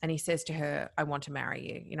 And he says to her, I want to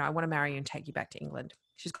marry you. I want to marry you and take you back to England.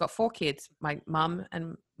 She's got 4 kids, my mum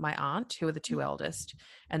and my aunt, who are the 2 eldest,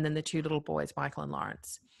 and then the 2 little boys, Michael and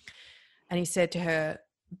Lawrence. And he said to her,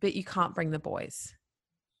 but you can't bring the boys.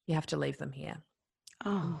 You have to leave them here. Oh,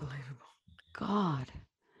 unbelievable. God.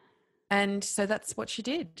 And so that's what she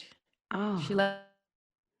did. Oh. She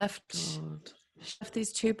left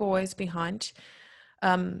these 2 boys behind,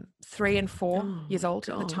 3 and 4 years old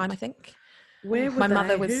at the time, I think. Where were my they?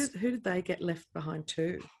 mother was? Who did they get left behind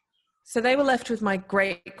too? So they were left with my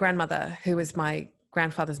great grandmother, who was my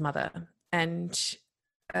grandfather's mother, and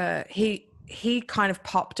he kind of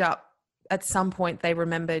popped up at some point. They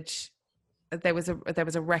remembered there was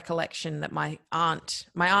a recollection that my aunt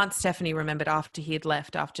Stephanie remembered after he had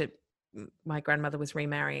left, after my grandmother was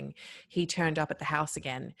remarrying. He turned up at the house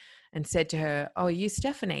again and said to her, "Oh, are you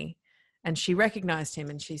Stephanie?" And she recognized him,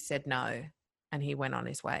 and she said no, and he went on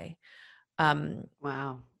his way.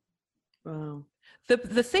 Wow.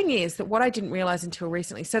 The thing is that what I didn't realize until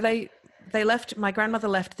recently, so they left, my grandmother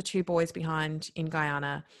left the 2 boys behind in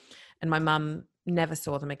Guyana, and my mum never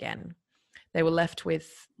saw them again. They were left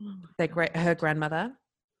with her grandmother,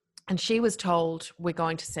 and she was told, we're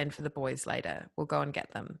going to send for the boys later. We'll go and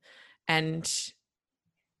get them. And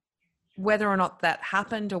whether or not that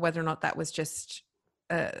happened or whether or not that was just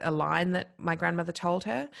a line that my grandmother told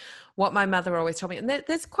her, what my mother always told me, and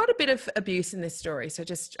there's quite a bit of abuse in this story, so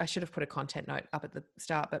I should have put a content note up at the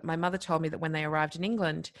start, but my mother told me that when they arrived in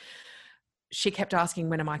England, she kept asking,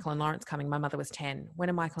 when are Michael and Lawrence coming? My mother was 10. When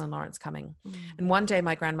are Michael and Lawrence coming? And one day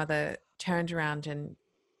my grandmother turned around and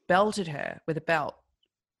belted her with a belt,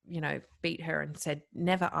 beat her and said,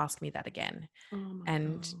 never ask me that again.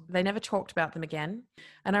 And they never talked about them again.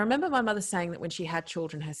 And I remember my mother saying that when she had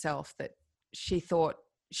children herself, that she thought,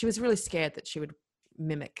 she was really scared that she would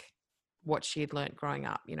mimic what she had learned growing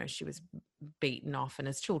up. She was beaten often,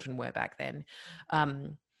 as children were back then.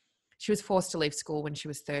 She was forced to leave school when she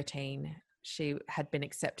was 13. She had been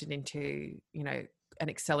accepted into, an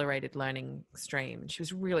accelerated learning stream. She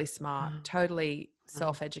was really smart, totally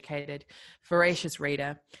self-educated, voracious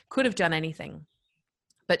reader, could have done anything.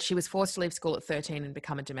 But she was forced to leave school at 13 and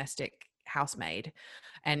become a domestic housemaid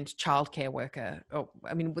and childcare worker.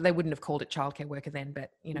 They wouldn't have called it childcare worker then,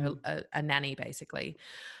 but, a nanny basically.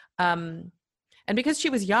 And because she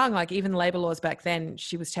was young, like even labor laws back then,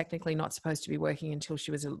 she was technically not supposed to be working until she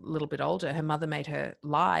was a little bit older. Her mother made her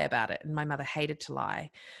lie about it, and my mother hated to lie.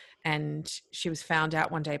 And she was found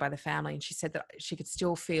out one day by the family, and she said that she could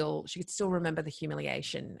still remember the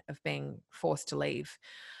humiliation of being forced to leave.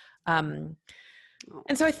 And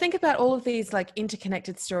so I think about all of these like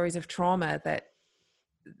interconnected stories of trauma, that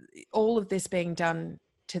all of this being done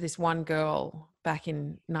to this one girl back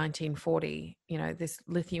in 1940, you know, this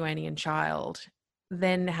Lithuanian child,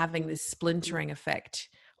 then having this splintering effect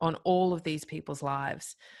on all of these people's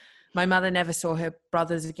lives. My mother never saw her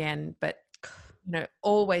brothers again, but, you know,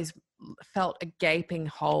 always felt a gaping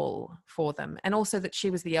hole for them. And also that she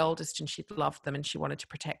was the eldest and she loved them and she wanted to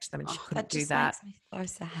protect them and she couldn't do that. Makes me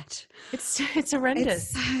so sad. It's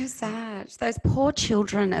horrendous. It's so sad. Those poor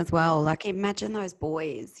children as well. Like, imagine those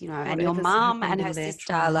boys, you know, and your mum and her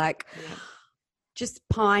sister, like, just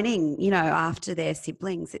pining, you know, after their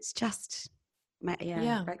siblings. It's just,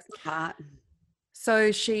 it breaks my heart.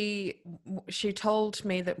 So she told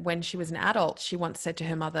me that when she was an adult, she once said to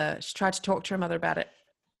her mother, she tried to talk to her mother about it.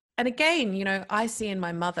 And again, you know, I see in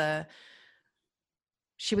my mother,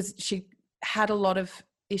 she had a lot of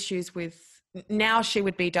issues with, now she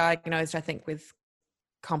would be diagnosed, I think, with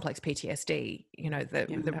complex PTSD, you know,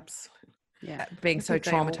 being so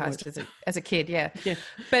traumatized as a kid. Yeah.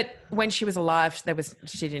 But when she was alive,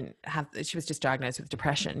 she was just diagnosed with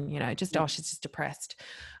depression, you know, just, she's just depressed.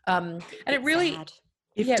 And it really, sad.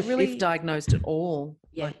 If diagnosed at all,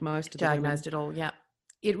 like most of the diagnosed at all. Yeah.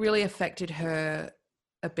 It really affected her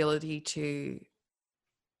ability to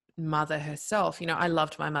mother herself. You know, I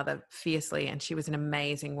loved my mother fiercely and she was an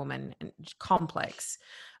amazing woman and complex,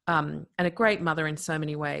 and a great mother in so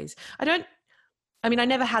many ways. I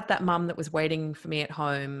never had that mum that was waiting for me at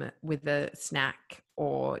home with a snack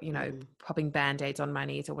or, you know, popping Band-Aids on my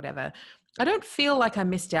knees or whatever. I don't feel like I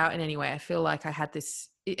missed out in any way. I feel like I had this,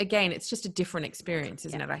 again, it's just a different experience,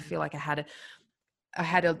 isn't it? I feel like I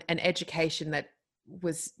had an education that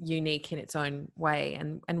was unique in its own way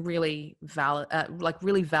and really valid,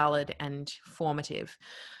 really valid and formative.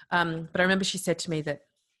 But I remember she said to me that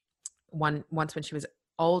once when she was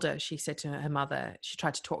older, she said to her mother, she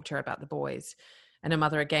tried to talk to her about the boys, and her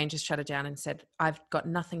mother again just shut her down and said, "I've got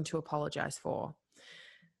nothing to apologize for."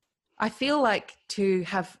 I feel like to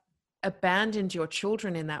have abandoned your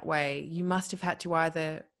children in that way, you must have had to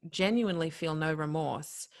either genuinely feel no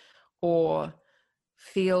remorse or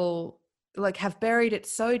feel like have buried it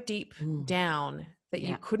so deep down that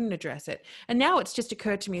you couldn't address it. And now it's just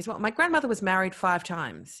occurred to me as well. My grandmother was married 5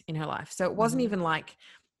 times in her life. So it wasn't even like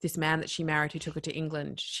this man that she married who took her to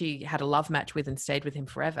England, she had a love match with and stayed with him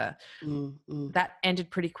forever. That ended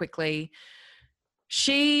pretty quickly.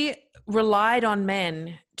 She relied on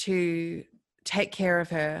men to take care of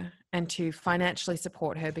her and to financially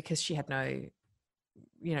support her because she had no,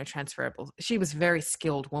 you know, transferable. She was a very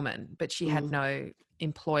skilled woman, but she had no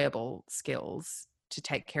employable skills to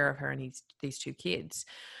take care of her and these 2 kids.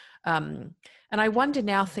 And I wonder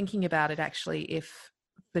now, thinking about it, actually, if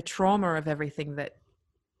the trauma of everything that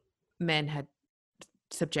men had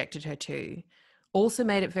subjected her to also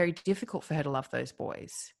made it very difficult for her to love those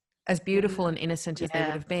boys, as beautiful and innocent as they would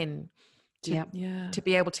have been, to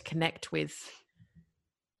be able to connect with,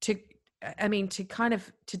 to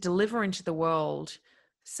deliver into the world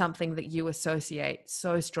something that you associate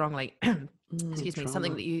so strongly,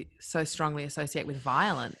 something that you so strongly associate with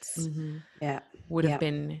violence, would have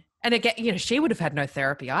been. And again, you know, she would have had no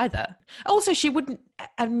therapy either. Also, she wouldn't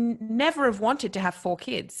have never have wanted to have 4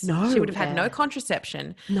 kids. No, she would have had no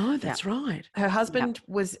contraception. No, that's right. Her husband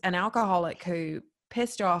was an alcoholic who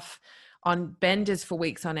pissed off on benders for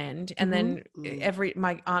weeks on end, and then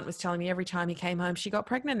my aunt was telling me every time he came home she got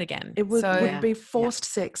pregnant again. It would be forced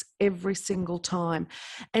sex every single time.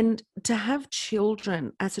 And to have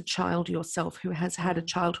children as a child yourself who has had a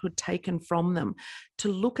childhood taken from them, to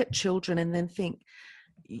look at children and then think,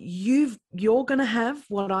 you're going to have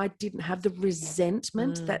what I didn't have, the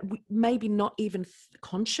resentment that maybe not even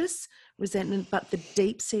conscious resentment, but the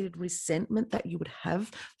deep-seated resentment that you would have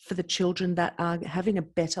for the children that are having a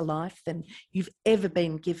better life than you've ever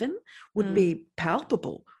been given would be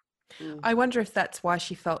palpable. I wonder if that's why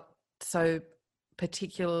she felt so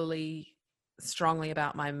particularly strongly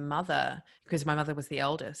about my mother, because my mother was the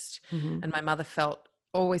eldest, and my mother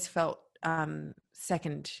always felt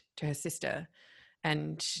second to her sister,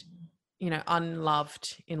 and, you know,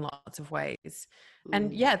 unloved in lots of ways.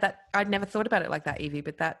 And that I'd never thought about it like that, Evie,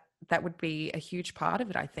 but that would be a huge part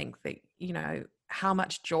of it. I think that, you know, how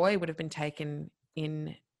much joy would have been taken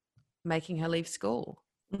in making her leave school.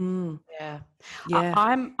 Yeah.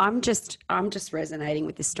 I'm just resonating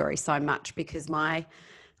with this story so much because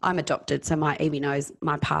I'm adopted, so my Evie knows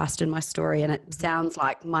my past and my story, and it sounds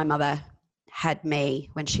like my mother had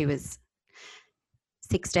me when she was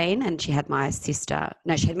 16, and she had my sister.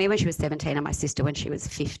 No, she had me when she was 17 and my sister when she was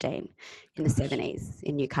 15 in the 70s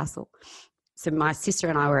in Newcastle. So my sister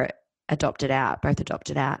and I were both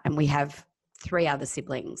adopted out, and we have 3 other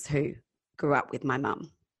siblings who grew up with my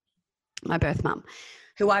mum, my birth mum.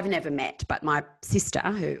 who I've never met, but my sister,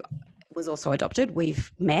 who was also adopted,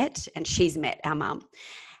 we've met, and she's met our mum.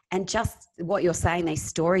 And just what you're saying, these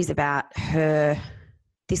stories about her,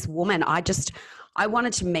 this woman, I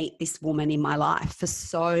wanted to meet this woman in my life for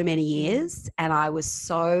so many years, and I was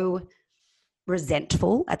so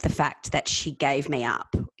resentful at the fact that she gave me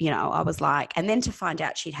up. You know, I was like, and then to find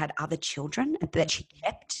out she'd had other children that she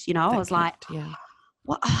kept, you know, I was like,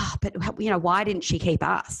 what? Oh, but you know, why didn't she keep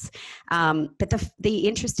us? But the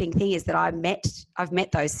interesting thing is that I've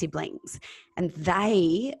met those siblings, and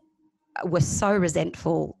they were so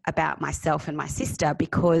resentful about myself and my sister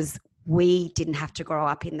because we didn't have to grow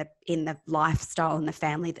up in the lifestyle and the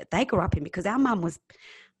family that they grew up in, because our mum was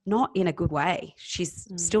not in a good way. She's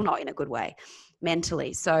still not in a good way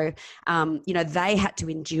mentally. So, you know, they had to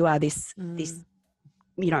endure this, you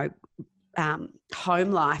know,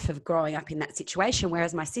 home life of growing up in that situation.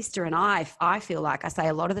 Whereas my sister and I feel like, I say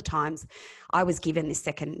a lot of the times, I was given this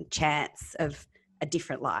second chance of a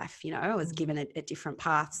different life, you know, I was given a different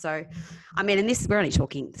path. So, I mean, and this, we're only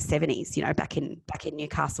talking the 70s, you know, back in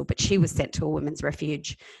Newcastle, but she was sent to a women's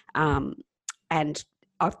refuge. And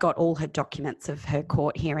I've got all her documents of her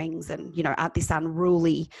court hearings, and, you know, this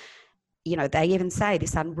unruly, you know, they even say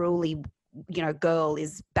this unruly, you know, girl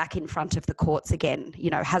is back in front of the courts again,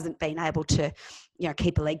 you know, hasn't been able to, you know,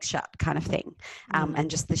 keep her legs shut kind of thing.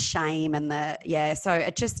 And just the shame and so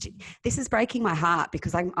it just, this is breaking my heart,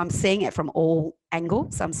 because I'm seeing it from all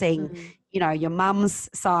angles. I'm seeing, you know, your mum's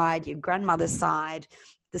side, your grandmother's side,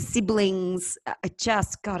 the siblings, it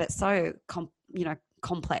just, God, it's so, you know,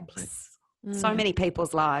 complex. So many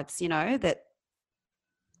people's lives, you know, that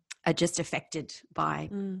are just affected by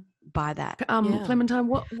that. Clementine,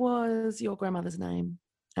 what was your grandmother's name?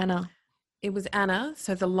 Anna. It was Anna.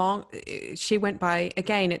 So she went by,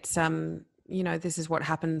 again, it's, you know, this is what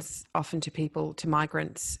happens often to people, to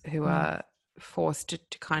migrants who are forced to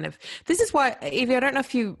kind of, this is why, Evie, I don't know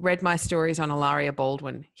if you read my stories on Hilary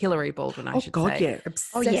Baldwin, I should say. Yeah.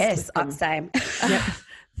 Oh, yes, same.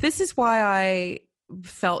 This is why I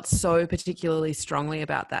felt so particularly strongly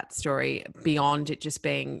about that story, beyond it just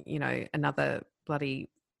being, you know, another bloody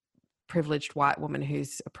privileged white woman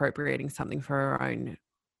who's appropriating something for her own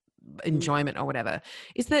enjoyment or whatever,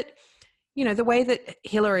 is that, you know, the way that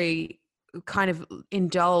Hilary kind of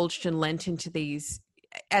indulged and lent into these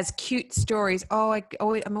as cute stories. I'm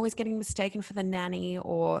always getting mistaken for the nanny,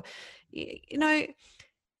 or, you know,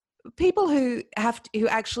 people who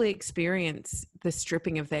actually experience the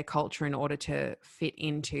stripping of their culture in order to fit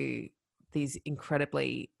into these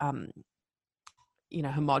incredibly, you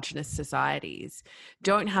know, homogenous societies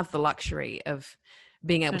don't have the luxury of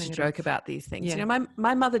being able to joke about these things. You know,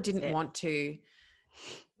 my mother didn't want to,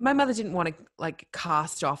 like,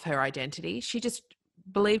 cast off her identity. She just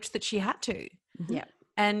believed that she had to. Yeah.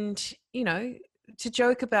 And, you know, to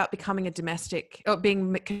joke about becoming a domestic, or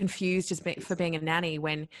being confused for being a nanny,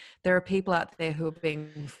 when there are people out there who are being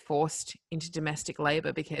forced into domestic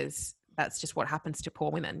labor because that's just what happens to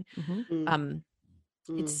poor women.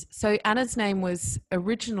 It's, so Anna's name was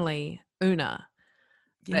originally Una,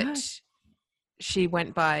 but she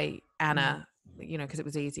went by Anna, you know, because it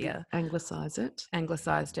was easier. Anglicized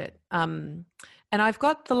it. And I've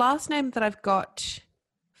got the last name that I've got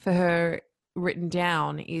for her written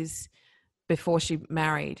down is, before she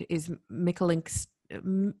married, is Mikkelinksteit.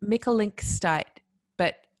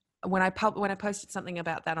 But when I posted something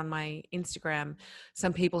about that on my Instagram,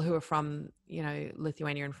 some people who are from, you know,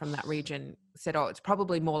 Lithuania and from that region said, "Oh, it's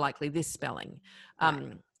probably more likely this spelling."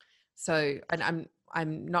 So, and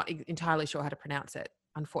I'm not entirely sure how to pronounce it,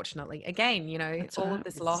 unfortunately. Again, you know, it's all of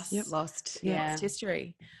this lost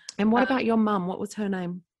history. And what about your mum? What was her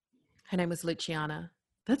name? Her name was Luciana.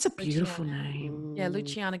 That's a beautiful name. Yeah,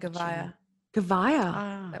 Luciana Gavaya.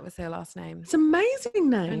 Gavaya. That was her last name. It's an amazing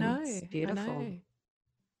name. I know. It's beautiful.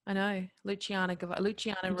 I know. Luciana Gavaya.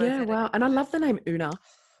 Luciana Yeah, Rosetta. wow. And I love the name Una.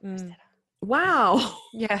 Wow.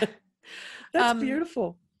 Yeah. That's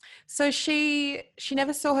beautiful. So she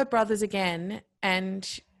never saw her brothers again, and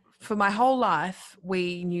for my whole life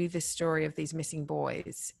we knew this story of these missing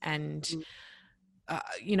boys, and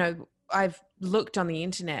you know, I've looked on the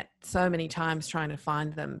internet so many times trying to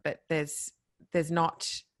find them, but there's not,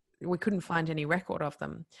 we couldn't find any record of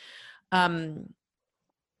them. And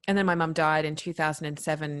then my mum died in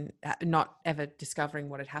 2007, not ever discovering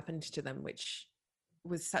what had happened to them, which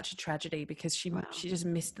was such a tragedy, because she just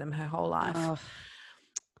missed them her whole life. Oh.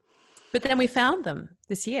 But then we found them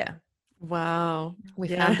this year. Wow. We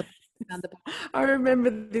found the I remember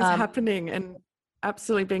this happening and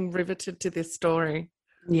absolutely being riveted to this story.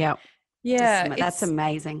 Yeah. Yeah. That's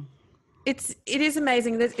amazing. It is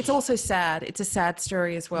amazing. It's also sad. It's a sad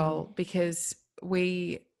story as well, because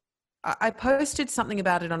I posted something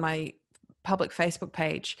about it on my public Facebook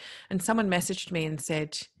page, and someone messaged me and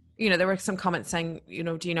said, there were some comments saying,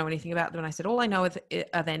 do you know anything about them? And I said, all I know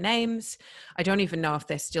are their names. I don't even know if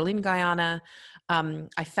they're still in Guyana.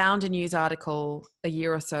 I found a news article a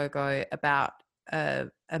year or so ago about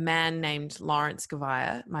a man named Lawrence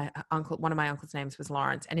Gavia. One of my uncle's names was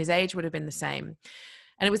Lawrence, and his age would have been the same.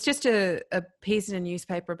 And it was just a piece in a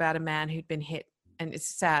newspaper about a man who'd been hit, and it's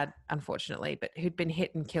sad, unfortunately, but who'd been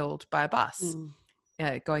hit and killed by a bus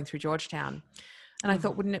going through Georgetown. And I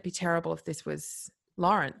thought, wouldn't it be terrible if this was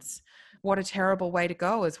Lawrence? What a terrible way to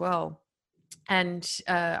go as well. And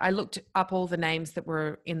I looked up all the names that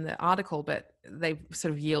were in the article, but they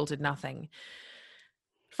sort of yielded nothing.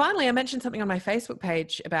 Finally, I mentioned something on my Facebook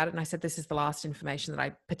page about it, and I said, this is the last information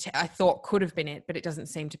that I thought could have been it, but it doesn't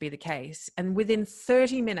seem to be the case. And within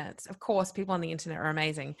 30 minutes, of course, people on the internet are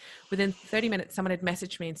amazing. Within 30 minutes, someone had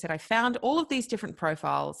messaged me and said, I found all of these different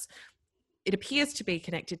profiles. It appears to be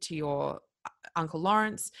connected to your Uncle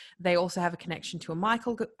Lawrence. They also have a connection to a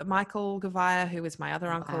Michael Gavia, who was my other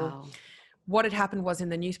uncle. Wow. What had happened was, in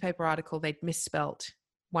the newspaper article, they'd misspelt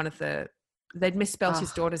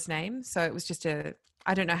his daughter's name. So it was just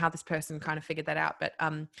I don't know how this person kind of figured that out, but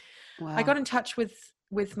Wow. I got in touch with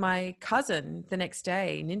my cousin the next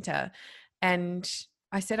day, Ninta, and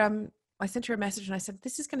I said, I sent her a message and I said,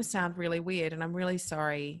 this is going to sound really weird, and I'm really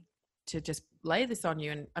sorry to just lay this on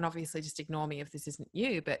you, and obviously just ignore me if this isn't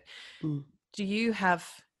you, but do you have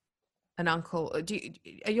an uncle?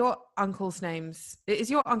 Is your uncle's name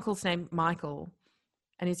Michael,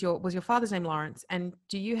 and was your father's name Lawrence, and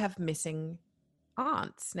do you have missing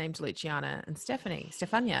aunts named Luciana and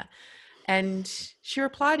Stefania? And she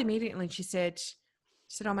replied immediately. She said,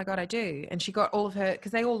 oh my God, I do. And she got all of her,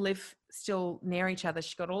 because they all live still near each other,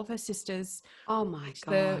 she got all of her sisters. Oh my gosh.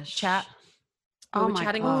 The chat. We were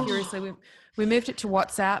chatting furiously. We moved it to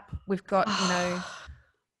WhatsApp. We've got,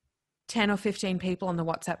 10 or 15 people on the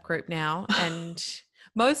WhatsApp group now, and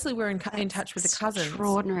mostly we're in touch with the cousins.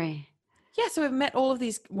 Extraordinary. Yeah, so we've met all of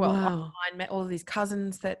these, online, met all of these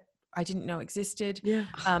cousins that I didn't know existed. Yeah.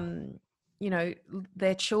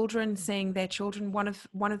 Their children, seeing their children, one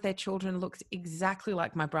of their children looks exactly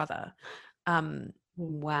like my brother.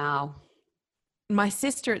 Wow. My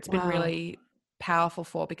sister, it's been really powerful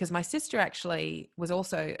for, because my sister actually was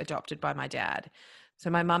also adopted by my dad. So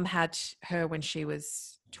my mum had her when she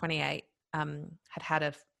was 28,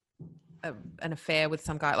 had an affair with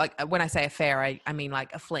some guy. Like, when I say affair, I mean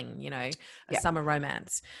like a fling, a summer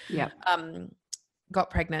romance. Yeah. Got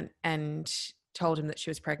pregnant and told him that she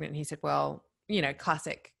was pregnant. And he said, well,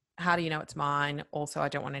 classic. How do you know it's mine? Also, I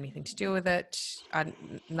don't want anything to do with it.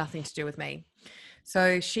 Nothing to do with me.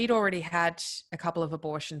 So she'd already had a couple of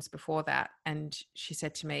abortions before that. And she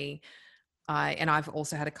said to me, I've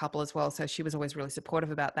also had a couple as well. So she was always really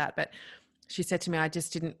supportive about that. But she said to me, I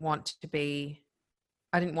didn't want to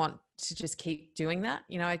just keep doing that.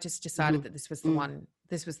 I just decided that this was the one,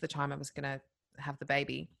 this was the time I was going to have the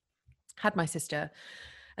baby. Had my sister.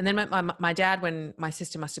 And then my dad, when my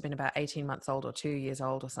sister must have been about 18 months old or 2 years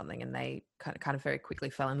old or something, and they kind of very quickly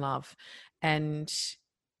fell in love and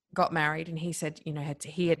got married. And he said,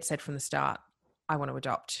 he had said from the start, I want to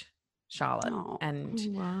adopt Charlotte.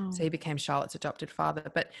 So he became Charlotte's adopted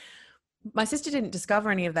father. But my sister didn't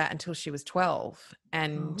discover any of that until she was 12.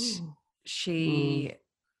 And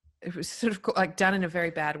it was sort of like done in a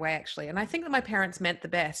very bad way, actually. And I think that my parents meant the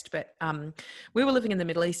best, but we were living in the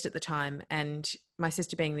Middle East at the time, and my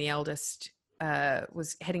sister, being the eldest,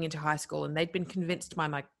 was heading into high school, and they'd been convinced by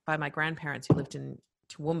my grandparents, who lived in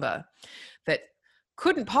Toowoomba, that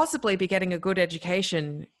couldn't possibly be getting a good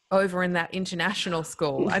education over in that international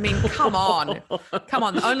school. I mean, come on,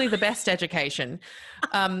 only the best education.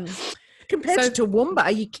 Compared to Toowoomba,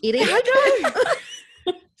 are you kidding? I know.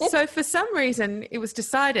 So for some reason, it was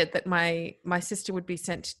decided that my sister would be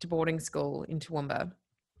sent to boarding school in Toowoomba.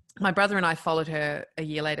 My brother and I followed her a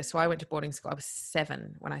year later. So I went to boarding school. I was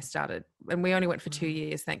 7 when I started, and we only went for 2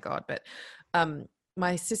 years, thank God. But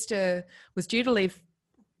my sister was due to leave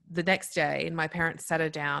the next day, and my parents sat her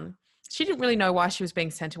down. She didn't really know why she was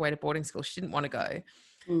being sent away to boarding school. She didn't want to go.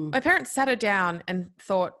 My parents sat her down and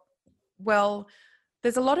thought, well,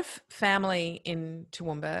 there's a lot of family in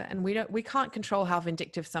Toowoomba, and we can't control how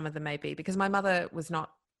vindictive some of them may be, because my mother was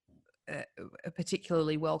not a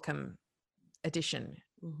particularly welcome addition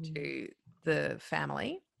to the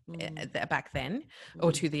family back then,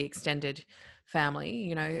 or to the extended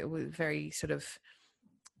family. It was very sort of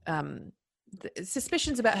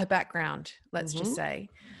suspicions about her background, let's just say.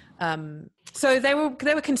 So they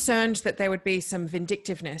were concerned that there would be some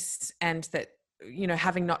vindictiveness, and that,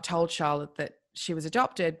 having not told Charlotte that she was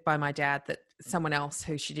adopted by my dad, that someone else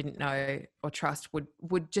who she didn't know or trust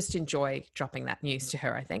would just enjoy dropping that news to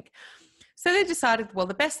her, I think. So they decided, well,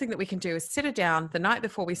 the best thing that we can do is sit her down the night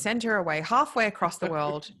before we send her away halfway across the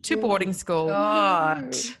world to boarding school.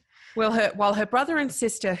 God. While her brother and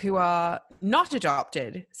sister, who are not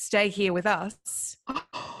adopted, stay here with us,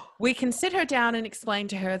 we can sit her down and explain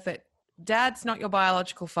to her that Dad's not your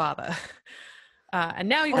biological father. And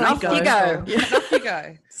now you off you go. And off you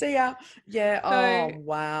go. See ya. Yeah. So, Oh,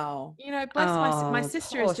 wow. You know, bless my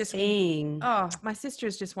sister is just thing. my sister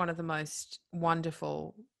is just one of the most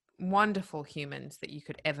wonderful humans that you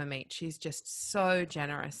could ever meet. She's just so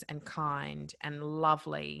generous and kind and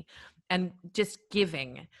lovely and just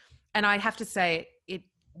giving. And I have to say, it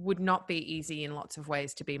would not be easy in lots of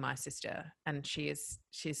ways to be my sister. And she's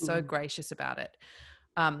so gracious about it,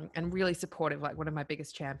 and really supportive, like one of my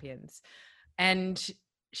biggest champions. And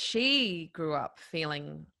she grew up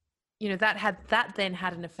feeling, you know, that then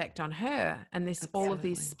had an effect on her. And all of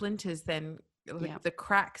these splinters then, the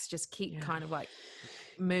cracks just keep kind of like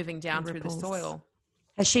moving down through the soil.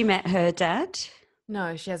 Has she met her dad?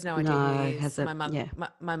 No, she has no idea who he is.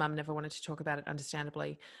 My mum never wanted to talk about it,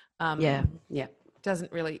 understandably.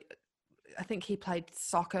 Doesn't really. I think he played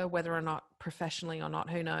soccer, whether or not professionally or not,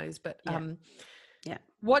 who knows. But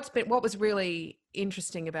what was really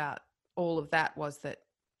interesting about all of that was that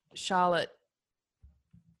Charlotte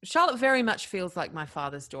very much feels like my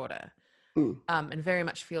father's daughter. And very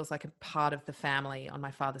much feels like a part of the family on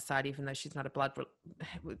my father's side, even though she's not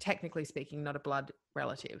technically speaking, not a blood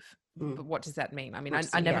relative. But what does that mean? I mean,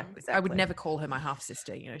 I would never call her my half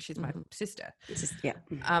sister. You know, she's my sister.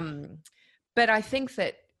 But I think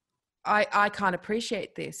that I can't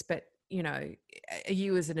appreciate this, but you know,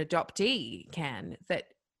 you as an adoptee can, that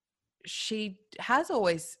she has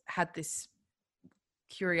always had this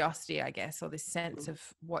curiosity, I guess, or this sense of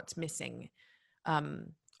what's missing.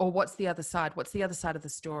 Or what's the other side? What's the other side of the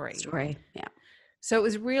story? Yeah. So it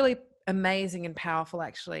was really amazing and powerful,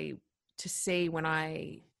 actually, to see when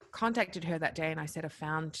I contacted her that day and I said, I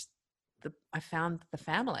found the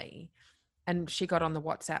family, and she got on the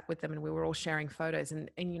WhatsApp with them and we were all sharing photos and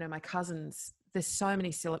you know, my cousins, there's so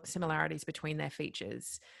many similarities between their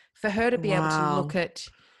features. For her to be able to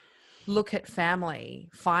look at family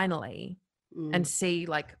finally and see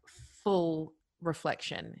like full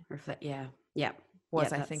reflection.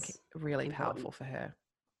 Was, I think, really powerful for her.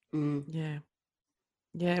 Yeah.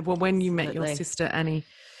 Well, when you met your sister Annie,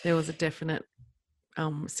 there was a definite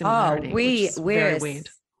similarity. We're very weird,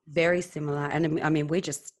 very similar, and I mean, we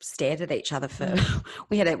just stared at each other for.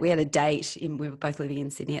 we had a date. We were both living in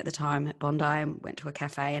Sydney at the time at Bondi, and went to a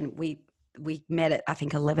cafe, and we met at I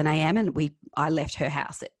think 11 a.m. and I left her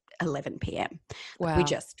house at 11 p.m. Wow.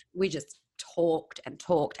 We just talked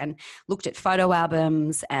and looked at photo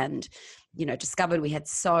albums and, you know, discovered we had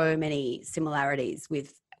so many similarities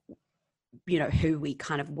with, you know, who we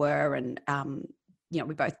kind of were. And, you know,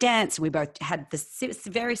 we both danced, we both had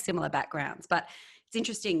very similar backgrounds, but it's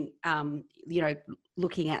interesting, you know,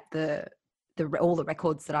 looking at all the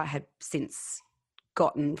records that I had since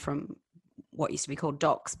gotten from what used to be called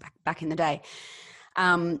docs back in the day.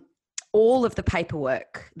 All of the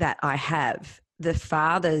paperwork that I have, the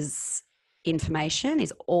father's information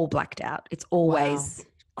is all blacked out. It's always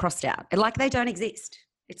crossed out. Like they don't exist.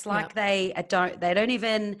 It's like they don't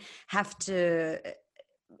even have to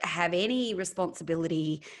have any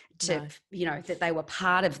responsibility to, you know, that they were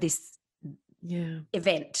part of this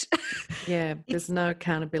event. There's no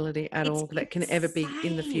accountability at all that can ever be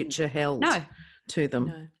in the future held to them.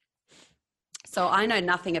 No. So I know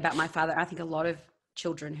nothing about my father. I think a lot of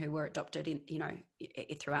children who were adopted in, you know,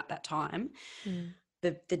 throughout that time,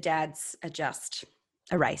 the dads are just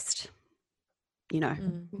erased, you know,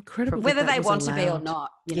 incredible, whether they want to be or not.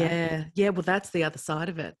 You know? Well, that's the other side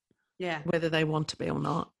of it. Whether they want to be or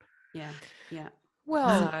not.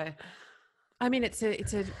 Well, I mean, it's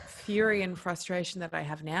a fury and frustration that I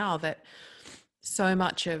have now that so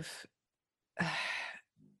much of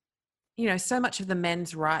the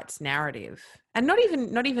men's rights narrative, and not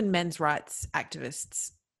even men's rights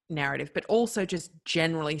activists narrative, but also just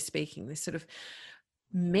generally speaking, this sort of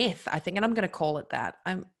myth, I think, and I'm going to call it that.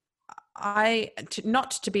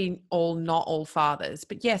 Not to be not all fathers,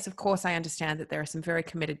 but yes, of course, I understand that there are some very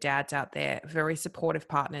committed dads out there, very supportive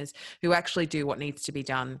partners who actually do what needs to be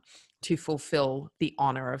done to fulfill the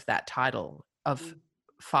honor of that title of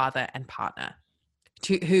father and partner,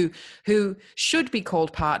 who should be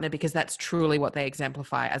called partner because that's truly what they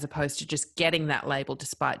exemplify, as opposed to just getting that label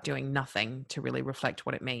despite doing nothing to really reflect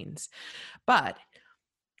what it means. But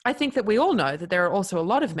I think that we all know that there are also a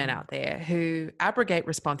lot of men out there who abrogate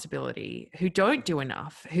responsibility, who don't do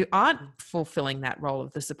enough, who aren't fulfilling that role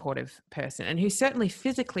of the supportive person, and who certainly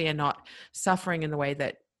physically are not suffering in the way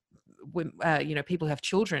that people who have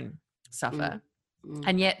children suffer.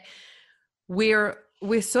 And yet we're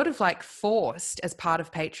sort of like forced as part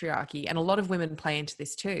of patriarchy, and a lot of women play into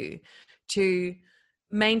this too, to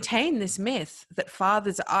maintain this myth that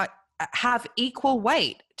fathers have equal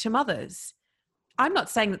weight to mothers. I'm not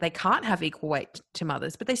saying that they can't have equal weight to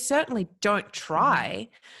mothers, but they certainly don't try.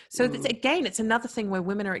 So again, it's another thing where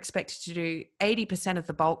women are expected to do 80% of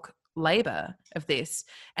the bulk labor of this,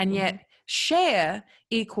 and yet share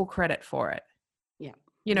equal credit for it. Yeah.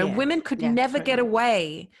 Women could never get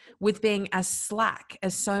away with being as slack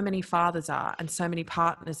as so many fathers are and so many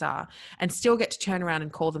partners are, and still get to turn around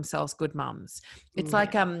and call themselves good mums. It's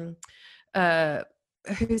like,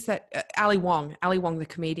 who's that? Ali Wong, the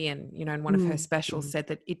comedian, in one of her specials said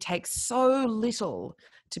that it takes so little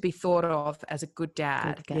to be thought of as a good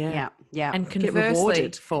dad. Yeah. And conversely,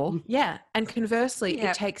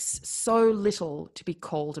 it takes so little to be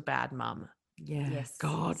called a bad mum. Yeah. Yes.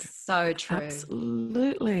 God. So true.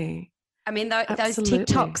 Absolutely. I mean, those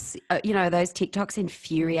TikToks, those TikToks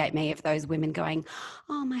infuriate me, of those women going,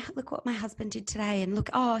 "Oh, look what my husband did today, and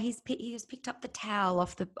look, he just picked up the towel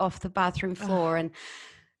off the bathroom floor," and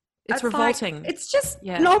it's revolting. Like, it's just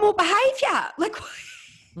normal behaviour. Like,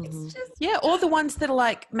 It's just or the ones that are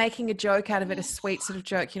like making a joke out of it, a sweet sort of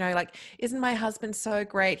joke, like, isn't my husband so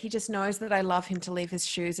great? He just knows that I love him to leave his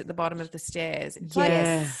shoes at the bottom of the stairs. It's like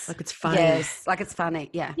it's funny. Yes, like it's funny.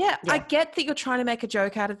 Yeah. I get that you're trying to make a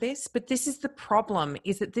joke out of this, but this is the problem: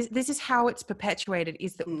 is that this is how it's perpetuated.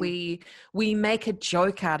 Is that we make a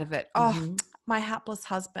joke out of it? Oh, my hapless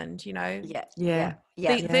husband, Yeah.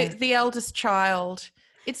 The eldest child.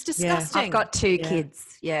 It's disgusting. I've got 2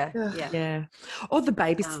 kids. Yeah. Or the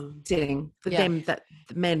babysitting for them, that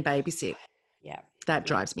the men babysit. Yeah. That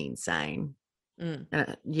drives me insane.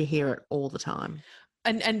 You hear it all the time.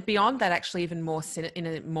 And beyond that, actually, even more in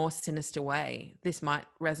a more sinister way, this might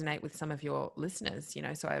resonate with some of your listeners.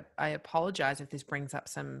 So I apologize if this brings up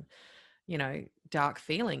some, dark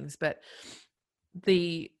feelings, but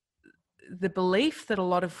the belief that a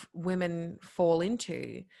lot of women fall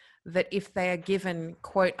into, that if they are given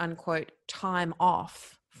quote unquote time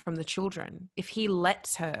off from the children, if he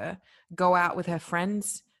lets her go out with her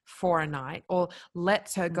friends for a night, or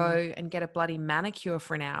lets her go and get a bloody manicure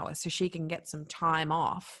for an hour so she can get some time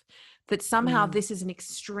off, that somehow this is an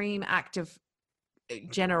extreme act of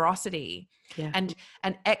generosity and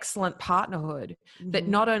an excellent partnerhood, that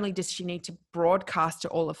not only does she need to broadcast to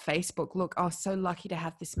all of Facebook, look, so lucky to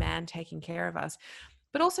have this man taking care of us,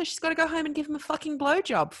 but also she's got to go home and give him a fucking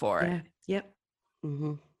blowjob for it. Yep.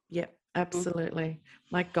 Yep. Absolutely.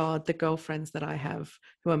 My God, the girlfriends that I have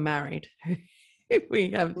who are married,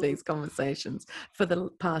 we have these conversations for the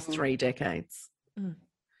past 3 decades.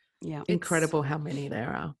 Yeah. Incredible how many there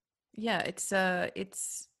are. Yeah. It's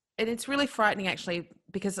really frightening, actually,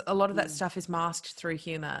 because a lot of that stuff is masked through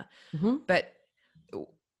humor, but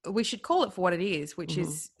we should call it for what it is, which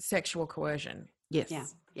is sexual coercion.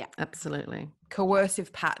 Yes. Yeah. Absolutely.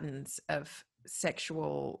 Coercive patterns of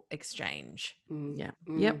sexual exchange. Yeah.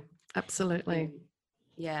 Yep. Absolutely.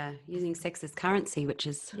 Yeah. Using sex as currency, which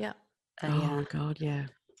is. Yeah. Oh, God. Yeah.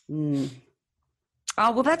 Oh,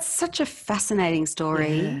 well, that's such a fascinating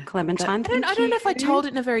story, Clementine. I don't know if I told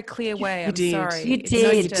it in a very clear way. I'm sorry. You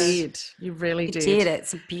did. You really did. You did.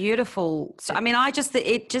 It's beautiful. So, I mean,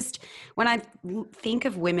 when I think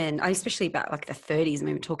of women, especially about like the 30s, I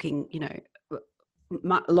mean, we're talking,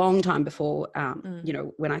 long time before,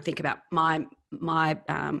 when I think about my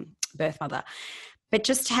birth mother, but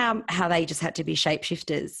just how they just had to be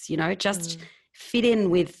shapeshifters, just fit in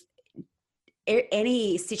with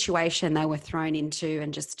any situation they were thrown into,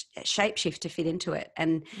 and just shapeshift to fit into it.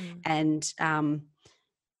 And I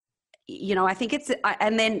think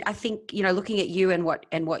I think looking at you and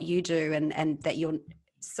what you do, and that you're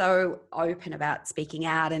so open about speaking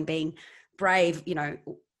out and being brave,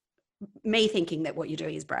 me thinking that what you're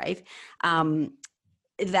doing is brave,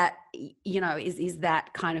 that is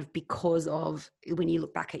that kind of because of, when you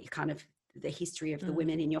look back at your kind of the history of the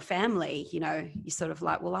women in your family, you're sort of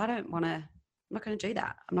like, well, I'm not going to do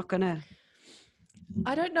that.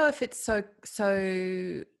 I don't know if it's so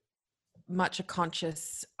much a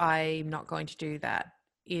conscious, I'm not going to do that,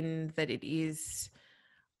 in that it is,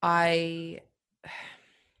 well,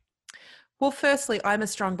 firstly, I'm a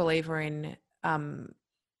strong believer in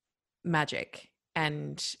magic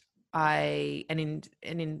and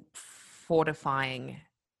in fortifying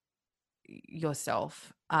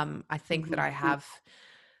yourself. I think that I have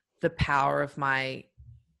the power of my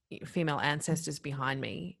female ancestors behind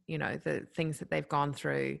me, you know, the things that they've gone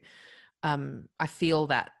through. I feel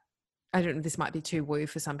that, I don't know, this might be too woo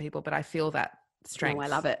for some people, but I feel that strength. I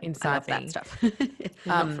love it. Inside I love me. that stuff.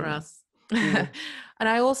 Not for us. And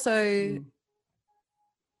I also,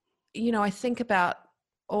 you know, I think about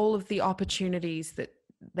all of the opportunities that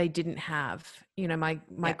they didn't have. You know, my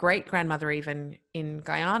great grandmother, even in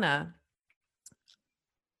Guyana,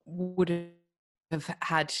 would have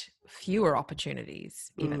had fewer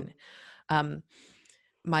opportunities. Even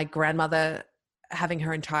my grandmother having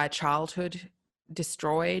her entire childhood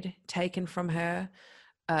destroyed, taken from her,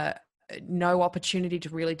 no opportunity to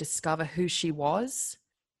really discover who she was,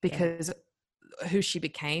 because who she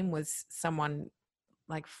became was someone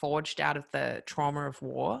like forged out of the trauma of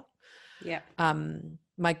war.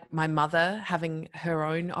 My mother having her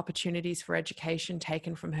own opportunities for education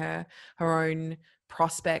taken from her own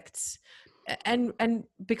prospects, and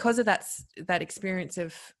because of that experience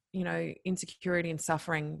of, you know, insecurity and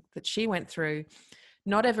suffering that she went through,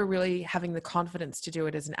 not ever really having the confidence to do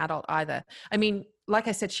it as an adult either. I mean, like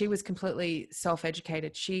I said, she was completely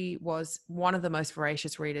self-educated. She was one of the most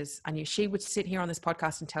voracious readers I knew. She would sit here on this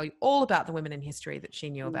podcast and tell you all about the women in history that she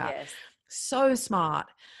knew about. Yes. So smart.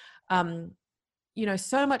 You know,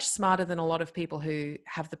 so much smarter than a lot of people who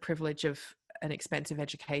have the privilege of an expensive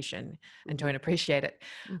education and don't appreciate it.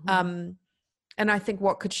 And I think,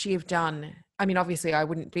 what could she have done? I mean, obviously I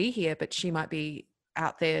wouldn't be here, but she might be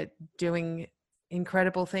out there doing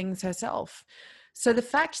incredible things herself. So the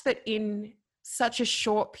fact that in such a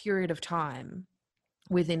short period of time,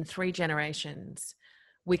 within 3 generations,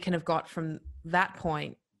 we can have got from that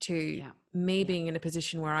point to me being in a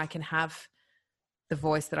position where I can have the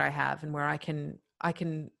voice that I have, and where I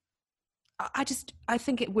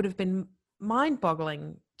think it would have been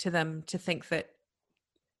mind-boggling to them to think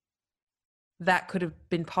that could have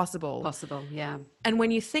been possible. And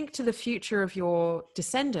when you think to the future of your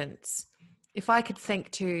descendants, if I could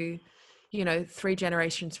think to, you know, 3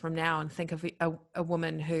 generations from now, and think of a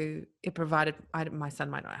woman who, it provided, my son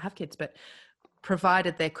might not have kids, but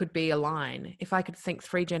provided there could be a line, if I could think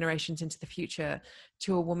 3 generations into the future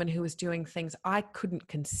to a woman who was doing things I couldn't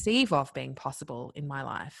conceive of being possible in my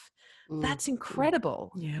life, that's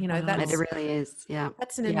incredible. You know, it really is.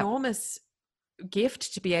 That's an enormous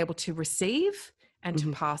gift to be able to receive and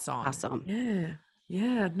to pass on.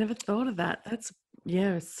 I'd never thought of that. That's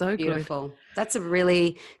so Beautiful. good. That's a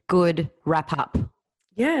really good wrap up.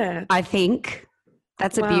 I think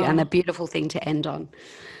that's and a beautiful thing to end on.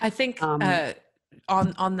 I think on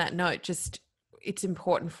that note, just, it's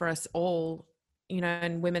important for us all, you know,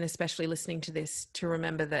 and women especially listening to this, to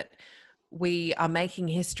remember that we are making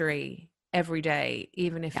history every day,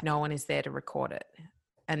 even if no one is there to record it.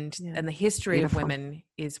 And the history of women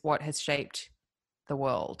is what has shaped the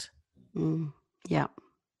world. Could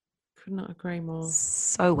not agree more.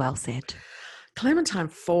 So well said. Clementine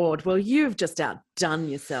Ford, well, you've just outdone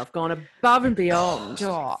yourself, gone above and beyond.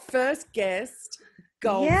 First guest,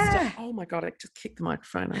 gold star. Oh my God, I just kicked the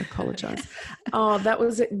microphone. I apologize. That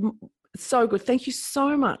was so good. Thank you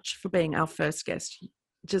so much for being our first guest.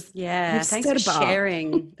 Thanks for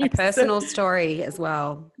sharing a personal story as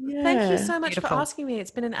well. Thank you so much for asking me.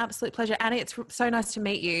 It's been an absolute pleasure. Annie, it's so nice to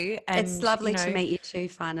meet you. And it's lovely to meet you too,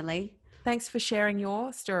 finally. Thanks for sharing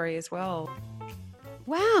your story as well.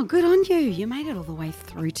 Wow, good on you. You made it all the way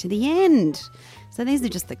through to the end. So these are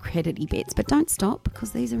just the credity bits, but don't stop,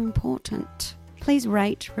 because these are important. Please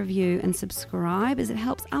rate, review and subscribe, as it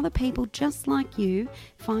helps other people just like you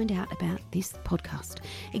find out about this podcast.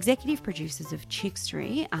 Executive producers of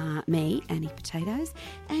Chickstery are me, Annie Potatoes,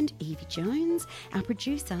 and Evie Jones. Our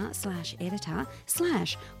producer / editor /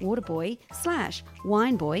 waterboy /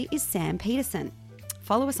 wineboy is Sam Peterson.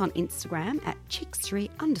 Follow us on Instagram at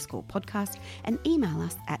chickstery_podcast and email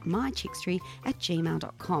us at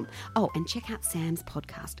mychickstery@gmail.com. Oh, and check out Sam's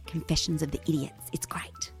podcast, Confessions of the Idiots. It's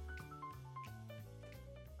great.